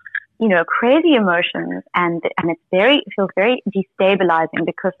 crazy emotions, and it feels very destabilizing,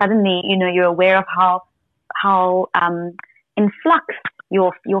 because suddenly, you're aware of how in flux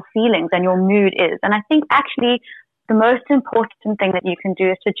your feelings and your mood is. And I think actually the most important thing that you can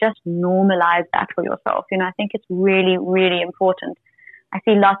do is to just normalize that for yourself. I think it's really, really important. I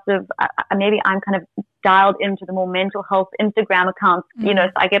see lots of, maybe I'm kind of dialed into the more mental health Instagram accounts, so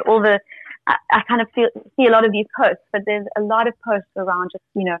I get all I kind of see a lot of these posts, but there's a lot of posts around just,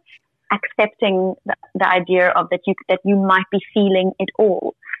 accepting the idea of that you might be feeling it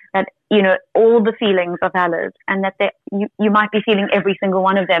all, that, all the feelings are valid, and that you might be feeling every single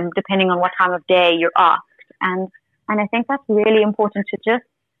one of them depending on what time of day you're asked. And I think that's really important, to just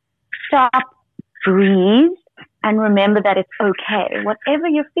stop, breathe, and remember that it's okay. Whatever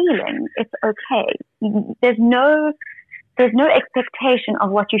you're feeling, it's okay. There's no expectation of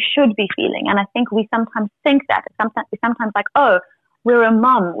what you should be feeling. And I think we sometimes think that. We're sometimes like, oh, we're a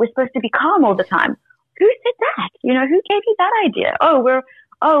mom, we're supposed to be calm all the time. Who said that? Who gave you that idea? We're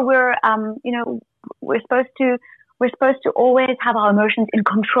supposed to always have our emotions in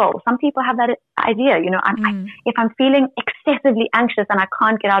control. Some people have that idea. If I'm feeling excessively anxious and I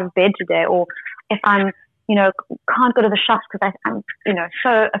can't get out of bed today, or if I'm can't go to the shops because I'm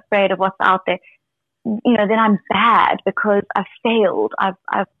so afraid of what's out there, then I'm bad because I've failed. I've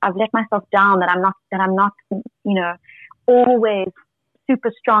let myself down. That I'm not always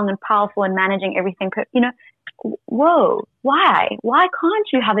super strong and powerful and managing everything. Whoa, why can't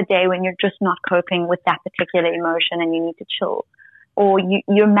you have a day when you're just not coping with that particular emotion and you need to chill, or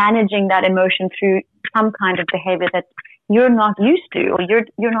you're managing that emotion through some kind of behavior that you're not used to, or you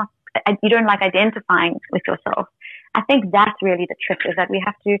don't like identifying with yourself. I think that's really the trick, is that we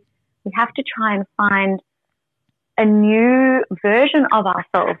have to try and find a new version of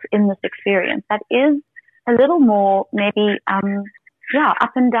ourselves in this experience that is a little more maybe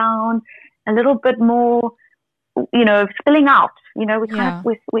up and down, a little bit more spilling out. We're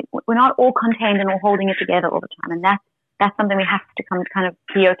not all contained and all holding it together all the time, and that's something we have to kind of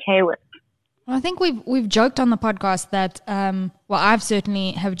be okay with. Well, I think we've joked on the podcast that I've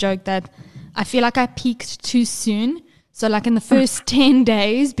certainly have joked that I feel like I peaked too soon. So like in the first 10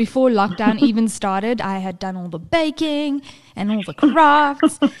 days before lockdown even started, I had done all the baking and all the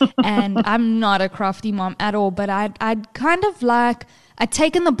crafts, and I'm not a crafty mom at all, but I'd kind of like, I'd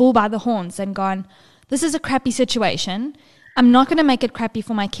taken the bull by the horns and gone, this is a crappy situation. I'm not going to make it crappy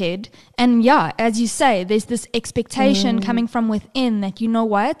for my kid. And yeah, as you say, there's this expectation coming from within that, you know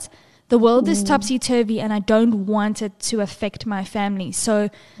what, the world is topsy-turvy and I don't want it to affect my family. So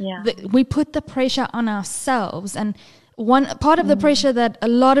we put the pressure on ourselves. And one part of the pressure that a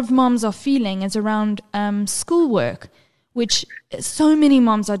lot of moms are feeling is around schoolwork, which so many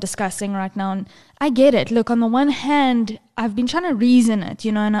moms are discussing right now. And I get it. Look, on the one hand, I've been trying to reason it,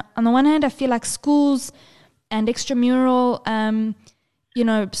 you know, and on the one hand, I feel like schools and extramural, you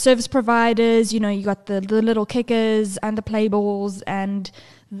know, service providers, you know, you got the little kickers and the play balls and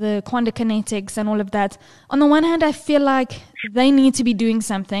the quantum kinetics and all of that. On the one hand, I feel like they need to be doing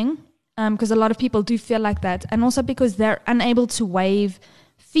something because a lot of people do feel like that. And also because they're unable to waive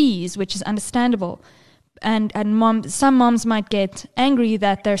fees, which is understandable. And some moms might get angry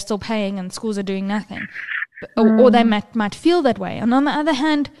that they're still paying and schools are doing nothing. Or they might feel that way. And on the other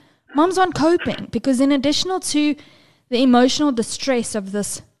hand, moms aren't coping because in addition to the emotional distress of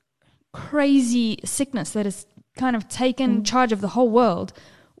this crazy sickness that has kind of taken charge of the whole world,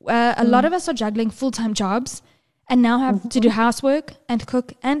 a lot of us are juggling full-time jobs and now have to do housework and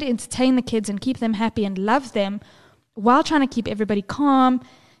cook and entertain the kids and keep them happy and love them while trying to keep everybody calm.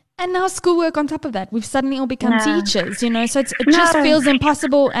 And now schoolwork on top of that. We've suddenly all become teachers, you know, so it just feels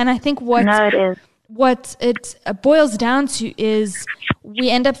impossible. And I think what it boils down to is we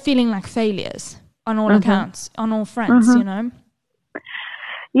end up feeling like failures on all accounts, on all fronts, you know.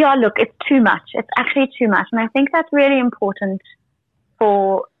 Yeah, look, it's too much. It's actually too much. And I think that's really important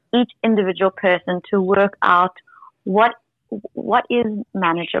for each individual person to work out what is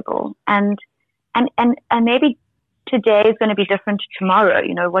manageable. And maybe today is going to be different to tomorrow.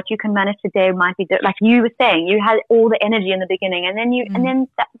 You know, what you can manage today might be like you were saying, you had all the energy in the beginning and then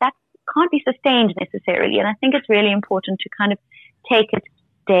that can't be sustained necessarily. And I think it's really important to kind of take it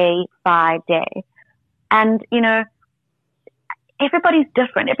day by day. And, you know, everybody's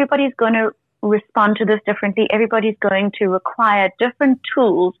different. Everybody's going to respond to this differently. Everybody's going to require different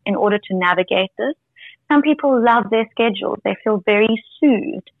tools in order to navigate this. Some people love their schedules. They feel very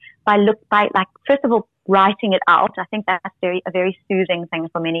soothed by first of all, writing it out. I think that's a very soothing thing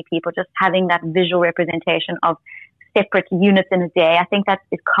for many people, just having that visual representation of separate units in a day. I think that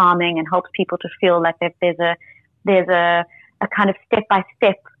is calming and helps people to feel like that there's a kind of step by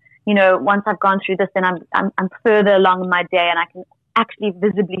step. You know, once I've gone through this, then I'm further along in my day, and I can actually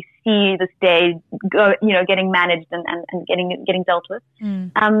visibly see this day go, you know, getting managed and getting dealt with.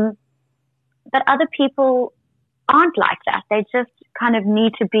 But other people aren't like that. They just kind of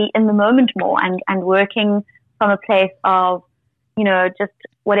need to be in the moment more and working from a place of, you know, just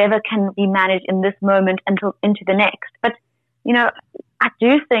whatever can be managed in this moment until into the next. But, you know, I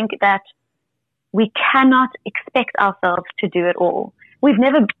do think that we cannot expect ourselves to do it all.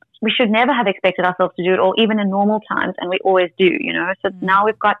 We should never have expected ourselves to do it all, even in normal times, and we always do, you know. So now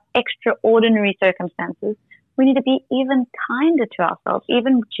we've got extraordinary circumstances. We need to be even kinder to ourselves,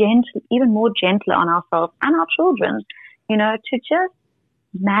 even more gentler on ourselves and our children, you know, to just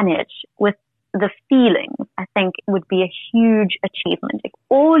manage with the feelings. I think would be a huge achievement. If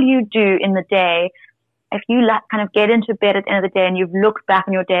all you do in the day, if you kind of get into bed at the end of the day and you've looked back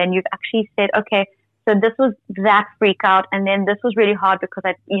on your day and you've actually said, okay, so this was that freak out, and then this was really hard because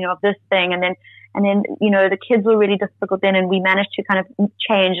of this thing, and then, you know, the kids were really difficult then, and we managed to kind of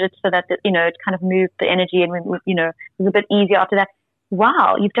change it so that, you know, it kind of moved the energy, and we, you know, it was a bit easier after that.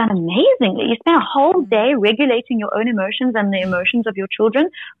 Wow, you've done amazingly. You spent a whole day regulating your own emotions and the emotions of your children.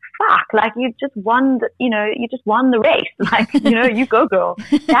 Fuck, like you just won the race. Like, you know, you go, girl.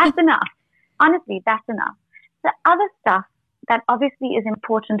 That's enough. Honestly, that's enough. The other stuff that obviously is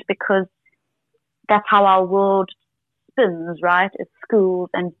important because that's how our world spins, right? It's schools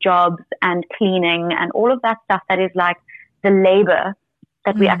and jobs and cleaning and all of that stuff that is like the labor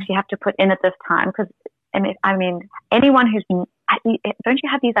that we actually have to put in at this time. Because, I mean, anyone who's been, don't you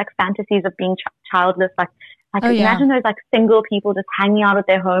have these like fantasies of being childless? Imagine those like single people just hanging out at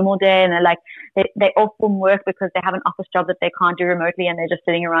their home all day, and they're like, they off from work because they have an office job that they can't do remotely, and they're just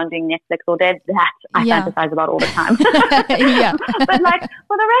sitting around doing Netflix all day. That I fantasize about all the time. But like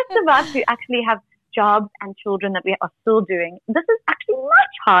for the rest of us who actually have jobs and children that we are still doing, this is actually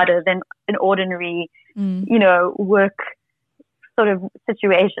much harder than an ordinary, you know, work sort of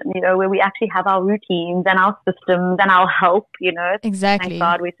situation, you know, where we actually have our routines and our systems and our help, you know. Exactly. Thank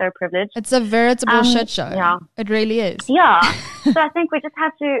God we're so privileged. It's a veritable shit show. Yeah. It really is. Yeah. So I think we just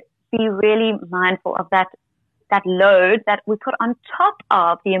have to be really mindful of that load that we put on top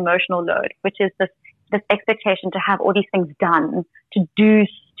of the emotional load, which is this expectation to have all these things done, to do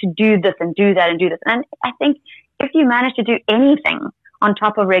this and do that and do this. And I think if you manage to do anything on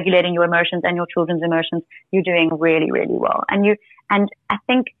top of regulating your emotions and your children's emotions, you're doing really, really well. And I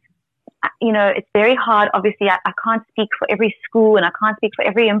think you know, it's very hard. Obviously, I can't speak for every school and I can't speak for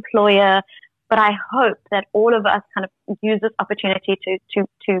every employer, but I hope that all of us kind of use this opportunity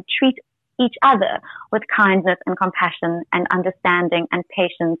to treat each other with kindness and compassion and understanding and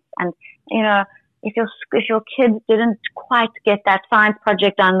patience. And, you know, if your kids didn't quite get that science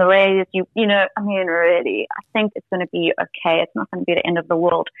project done the way that you know, I mean, really, I think it's going to be okay. It's not going to be the end of the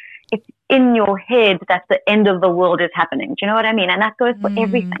world. It's in your head that the end of the world is happening. Do you know what I mean? And that goes for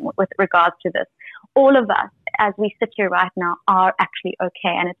everything with regards to this. All of us, as we sit here right now, are actually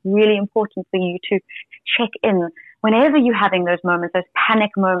okay. And it's really important for you to check in whenever you're having those moments, those panic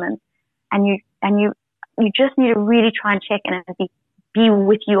moments, and you just need to really try and check in and be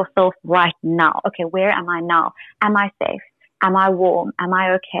with yourself right now. Okay, where am I now? Am I safe? Am I warm? Am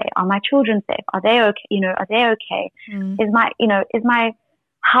I okay? Are my children safe? Are they okay? You know, are they okay? Is my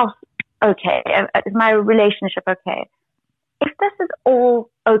house okay? Is my relationship okay? If this is all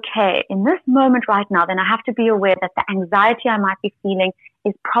okay in this moment right now, then I have to be aware that the anxiety I might be feeling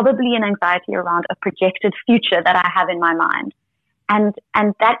is probably an anxiety around a projected future that I have in my mind. And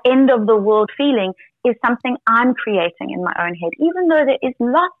that end of the world feeling is something I'm creating in my own head, even though there is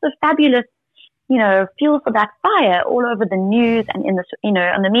lots of fabulous, you know, fuel for that fire all over the news and in the, you know,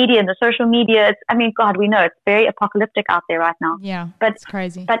 on the media and the social media. I mean, God, we know it's very apocalyptic out there right now. Yeah, but it's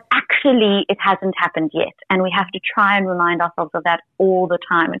crazy. But actually, it hasn't happened yet, and we have to try and remind ourselves of that all the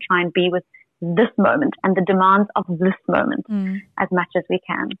time and try and be with this moment and the demands of this moment as much as we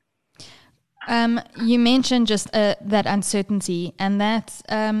can. You mentioned just that uncertainty, and that's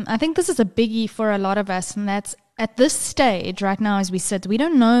I think this is a biggie for a lot of us, and that's at this stage right now as we sit, we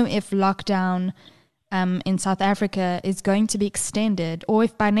don't know if lockdown in South Africa is going to be extended, or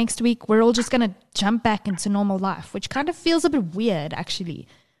if by next week we're all just going to jump back into normal life, which kind of feels a bit weird actually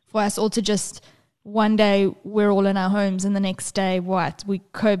for us all to just one day we're all in our homes and the next day we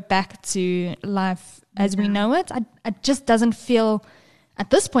go back to life as we know it. It just doesn't feel at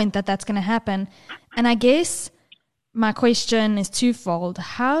this point that's going to happen. And I guess my question is twofold.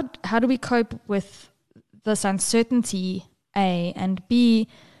 How do we cope with this uncertainty, A, and B,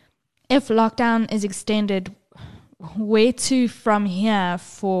 if lockdown is extended, where to from here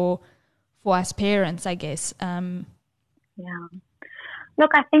for us parents, I guess? Yeah.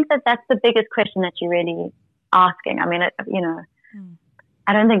 Look, I think that's the biggest question that you're really asking. I mean,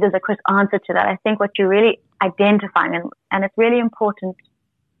 I don't think there's a quick answer to that. I think what you're really identifying, and it's really important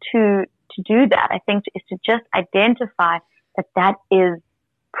to do that, I think, is to just identify that is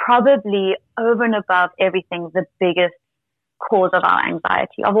probably over and above everything the biggest cause of our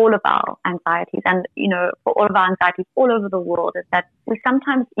anxiety, of all of our anxieties. And, you know, for all of our anxieties all over the world, is that we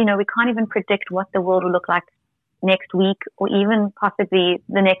sometimes, you know, we can't even predict what the world will look like next week or even possibly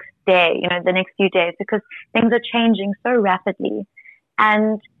the next day, you know, the next few days, because things are changing so rapidly.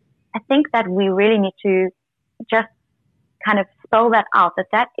 And I think that we really need to just kind of spell that out,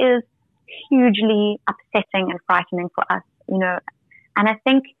 that is hugely upsetting and frightening for us, you know. And I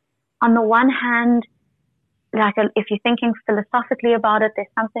think on the one hand, like if you're thinking philosophically about it, there's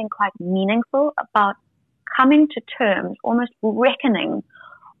something quite meaningful about coming to terms, almost reckoning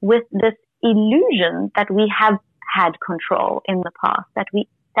with this illusion that we have had control in the past, that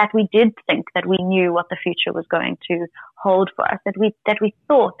we did think that we knew what the future was going to hold for us, that we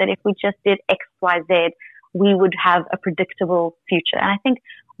thought that if we just did X, Y, Z, we would have a predictable future. And I think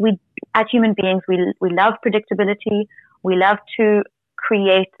we, as human beings, we love predictability. We love to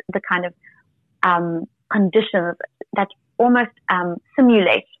create the kind of conditions that almost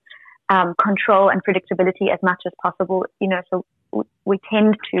simulate control and predictability as much as possible. You know, so we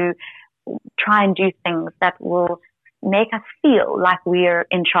tend to try and do things that will make us feel like we're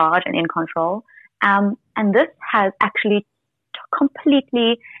in charge and in control. And this has actually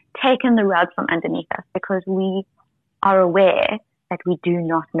completely taken the rug from underneath us, because we are aware that we do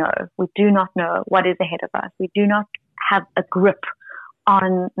not know. We do not know what is ahead of us. We do not have a grip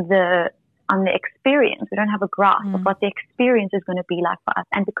on the experience. We don't have a grasp of what the experience is going to be like for us.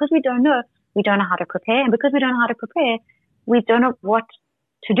 And because we don't know how to prepare. And because we don't know how to prepare, we don't know what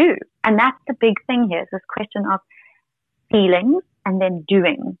to do. And that's the big thing here, is this question of feelings and then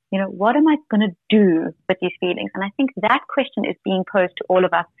doing. You know, what am I going to do with these feelings? And I think that question is being posed to all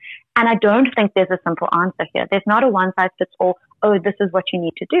of us. And I don't think there's a simple answer here. There's not a one size fits all, oh, this is what you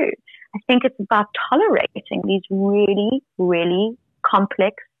need to do. I think it's about tolerating these really, really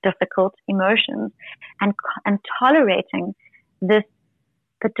complex, difficult emotions and tolerating the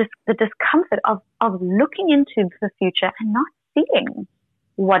discomfort of looking into the future and not seeing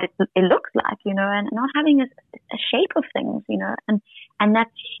what it looks like, you know, and not having a shape of things, you know, and that's,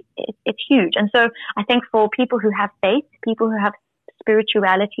 it's huge. And so I think for people who have faith, people who have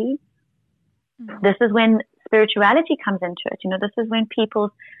spirituality, This is when spirituality comes into it. This is when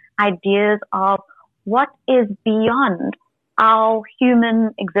people's ideas of what is beyond our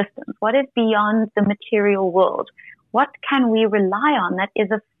human existence, what is beyond the material world, what can we rely on that is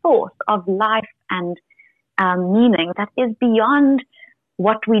a source of life and meaning that is beyond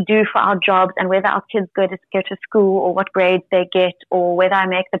what we do for our jobs and whether our kids go to school or what grades they get or whether I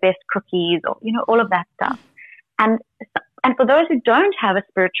make the best cookies or, all of that stuff. And for those who don't have a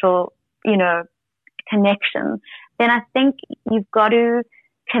spiritual, connection, then I think you've got to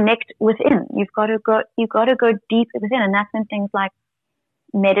connect within. You've got to go deep within. And that's when things like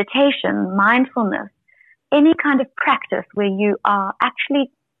meditation, mindfulness, any kind of practice where you are actually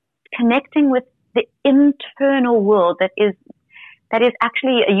connecting with the internal world that is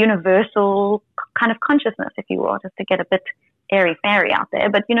actually a universal kind of consciousness, if you will, just to get a bit airy-fairy out there.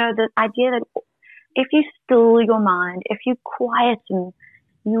 But, the idea that if you still your mind, if you quieten,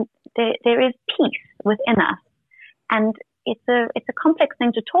 there is peace within us. And it's a complex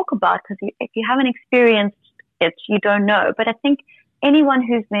thing to talk about because if you haven't experienced it, you don't know. But I think anyone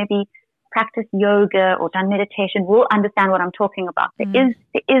who's maybe practiced yoga or done meditation will understand what I'm talking about. There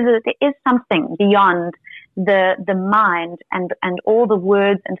is something beyond the mind and all the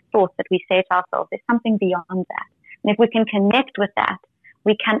words and thoughts that we say to ourselves. There's something beyond that. And if we can connect with that,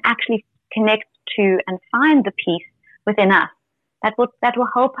 we can actually connect to and find the peace within us. That will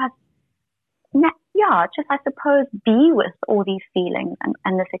help us, just I suppose, be with all these feelings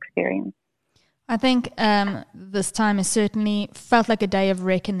and this experience. I think this time has certainly felt like a day of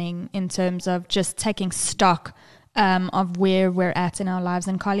reckoning in terms of just taking stock of where we're at in our lives.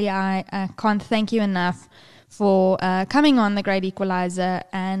 And Carly, I can't thank you enough for coming on The Great Equalizer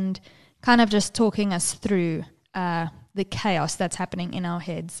and kind of just talking us through the chaos that's happening in our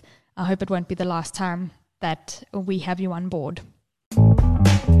heads. I hope it won't be the last time that we have you on board.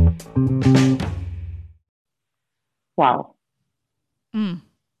 Well,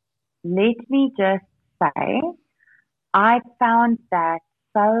 let me just say, I found that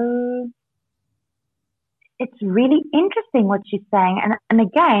so, it's really interesting what she's saying. And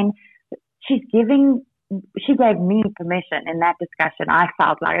again, she gave me permission in that discussion. It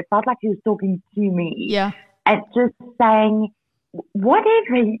felt like she was talking to me. Yeah. And just saying,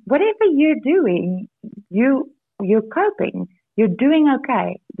 whatever you're doing, you're coping. You're doing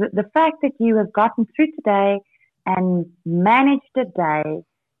okay. The fact that you have gotten through today and managed a day,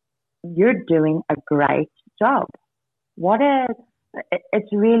 you're doing a great job.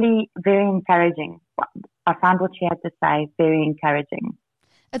 It's really very encouraging. I found what she had to say very encouraging.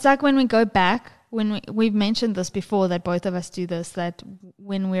 It's like when we go back, when we've mentioned this before, that both of us do this, that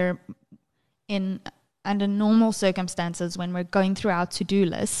when we're under normal circumstances, when we're going through our to-do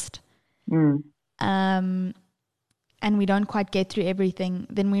list, and we don't quite get through everything,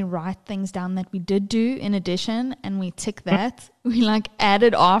 then we write things down that we did do in addition, and we tick that. We add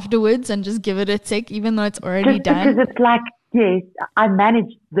it afterwards and just give it a tick, even though it's already done. Because it's like, yes, I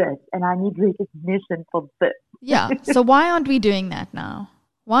managed this and I need recognition for this. Yeah. So why aren't we doing that now?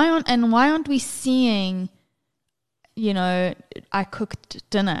 Why aren't we seeing, I cooked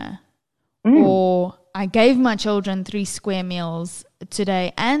dinner or I gave my children 3 square meals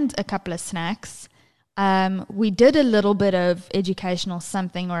today and a couple of snacks. We did a little bit of educational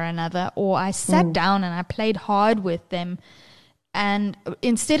something or another, or I sat down and I played hard with them. And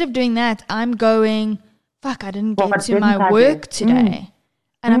instead of doing that, I'm going, fuck, I didn't get to my work today.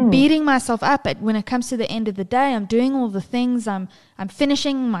 And I'm beating myself up. When it comes to the end of the day, I'm doing all the things. I'm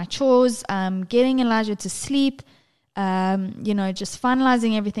finishing my chores. I'm getting Elijah to sleep. Just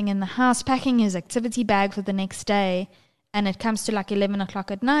finalizing everything in the house, packing his activity bag for the next day. And it comes to 11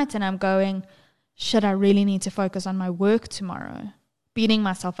 o'clock at night, and I'm going, shit, I really need to focus on my work tomorrow. Beating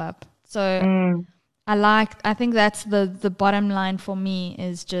myself up. So I think that's the bottom line for me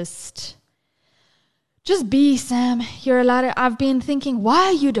is just be, Sam. You're allowed to. I've been thinking, why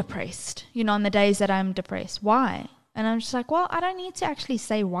are you depressed? On the days that I'm depressed. Why? And I'm just like, well, I don't need to actually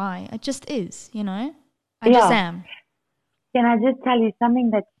say why. It just is, I just am. Can I just tell you something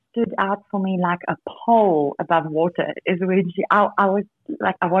that stood out for me like a pole above water is when I was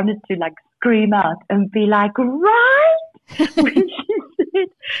like, I wanted to scream out and be like, right?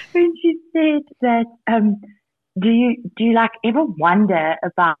 when she said that, do you ever wonder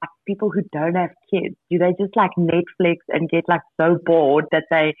about people who don't have kids, do they just like Netflix and get like so bored that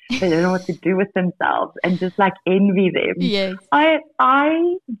they don't know what to do with themselves and just like envy them? Yes. I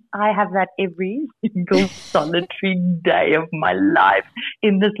have that every single solitary day of my life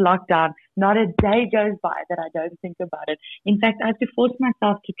in this lockdown. Not a day goes by that I don't think about it. In fact, I have to force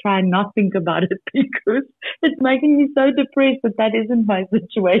myself to try and not think about it because it's making me so depressed that isn't my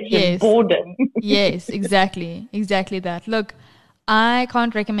situation. Yes. Boredom. Yes, exactly that. Look, I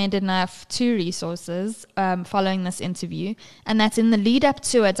can't recommend enough two resources following this interview, and that's in the lead up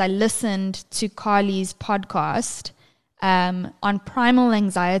to it. I listened to Carly's podcast on primal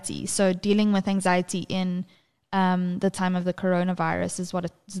anxiety, so dealing with anxiety in the time of the coronavirus is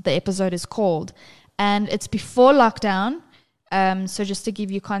what the episode is called, and it's before lockdown. So just to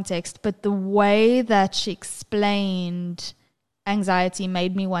give you context, but the way that she explained anxiety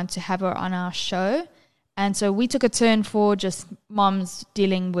made me want to have her on our show. And so we took a turn for just moms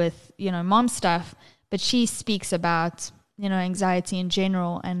dealing with, mom stuff, but she speaks about, anxiety in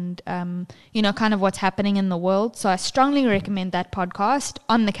general and, kind of what's happening in the world. So I strongly recommend that podcast,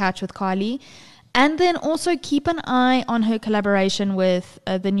 On the Couch with Carly. And then also keep an eye on her collaboration with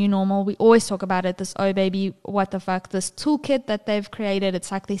The New Normal. We always talk about it, this Oh Baby, What the Fuck, this toolkit that they've created.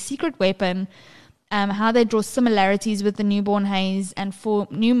 It's like their secret weapon. How they draw similarities with the newborn haze, and for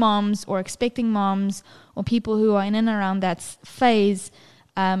new moms or expecting moms or people who are in and around that phase,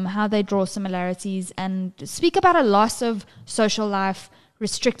 how they draw similarities and speak about a loss of social life,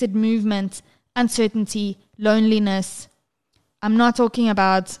 restricted movement, uncertainty, loneliness. I'm not talking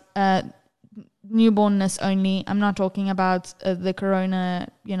about newbornness only. I'm not talking about the corona,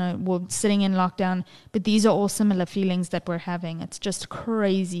 we're sitting in lockdown, but these are all similar feelings that we're having. It's just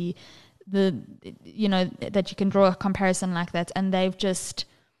crazy. That you can draw a comparison like that, and they've just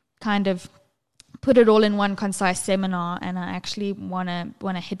kind of put it all in one concise seminar, and I actually want to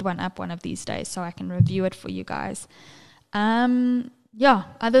hit one up one of these days so I can review it for you guys.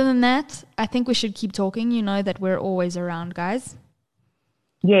 Other than that, I think we should keep talking. You know that we're always around, guys.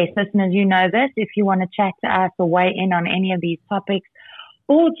 Yes, listeners, you know this. If you want to chat to us or weigh in on any of these topics,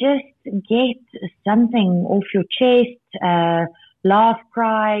 or just get something off your chest, laugh,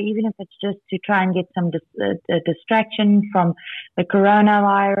 cry, even if it's just to try and get some distraction from the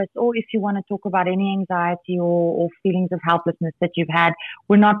coronavirus, or if you want to talk about any anxiety or feelings of helplessness that you've had.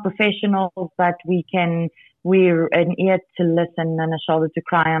 We're not professionals, but we're an ear to listen and a shoulder to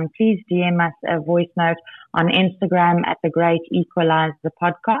cry on. Please DM us a voice note on Instagram at The Great Equalizer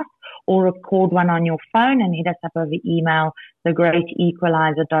Podcast, or record one on your phone and hit us up over email,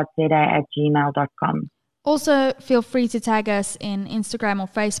 thegreatequalizer.za@gmail.com. Also, feel free to tag us in Instagram or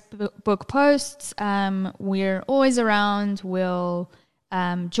Facebook posts. We're always around. We'll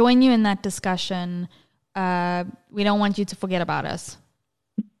join you in that discussion. We don't want you to forget about us.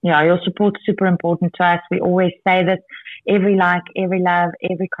 Yeah, your support's super important to us. We always say this. Every like, every love,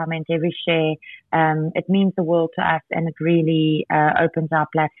 every comment, every share, it means the world to us, and it really opens our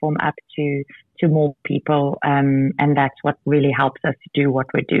platform up to more people, and that's what really helps us to do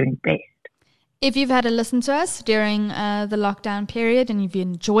what we're doing best. If you've had a listen to us during the lockdown period and you've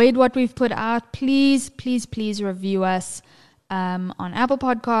enjoyed what we've put out, please review us on Apple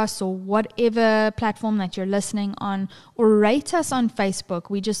Podcasts or whatever platform that you're listening on, or rate us on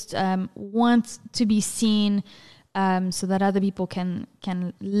Facebook. We just want to be seen so that other people can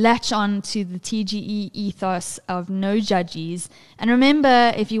latch on to the TGE ethos of no judges. And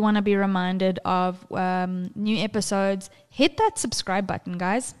remember, if you want to be reminded of new episodes, hit that subscribe button,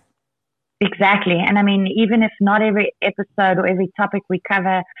 guys. Exactly. And I mean, even if not every episode or every topic we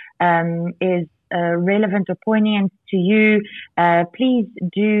cover is relevant or poignant to you, please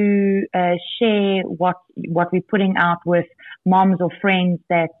do share what we're putting out with moms or friends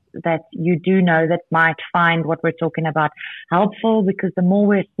that you do know that might find what we're talking about helpful, because the more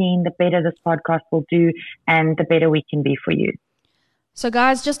we're seen, the better this podcast will do and the better we can be for you. So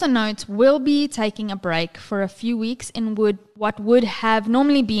guys, just a note, we'll be taking a break for a few weeks in what would have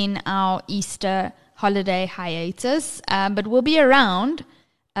normally been our Easter holiday hiatus, but we'll be around.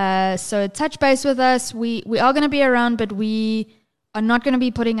 So touch base with us. We are going to be around, but we are not going to be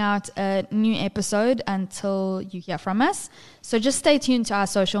putting out a new episode until you hear from us. So just stay tuned to our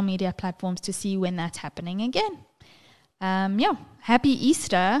social media platforms to see when that's happening again. Happy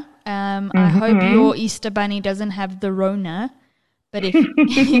Easter. I hope your Easter bunny doesn't have the Rona. But if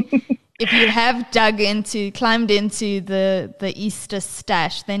you have climbed into the Easter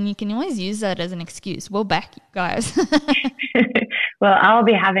stash, then you can always use that as an excuse. We'll back you guys. Well, I'll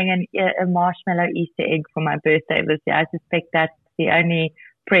be having a marshmallow Easter egg for my birthday this year. I suspect that's the only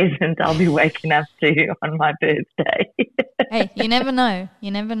present I'll be waking up to on my birthday. Hey, you never know.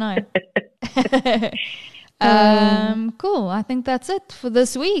 You never know. Cool. I think that's it for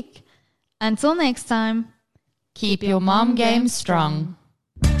this week. Until next time, Keep your mom game strong.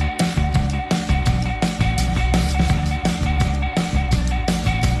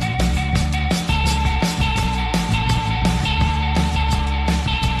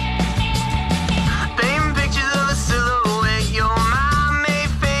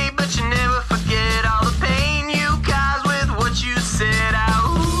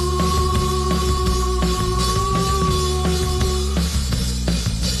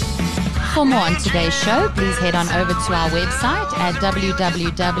 For more on today's show, please head on over to our website at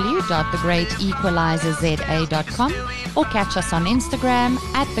www.thegreatequalizerza.com or catch us on Instagram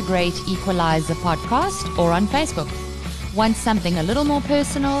at The Great Equalizer Podcast or on Facebook. Want something a little more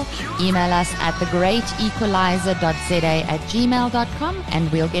personal? Email us at thegreatequalizer.za@gmail.com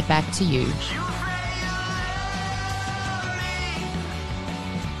and we'll get back to you.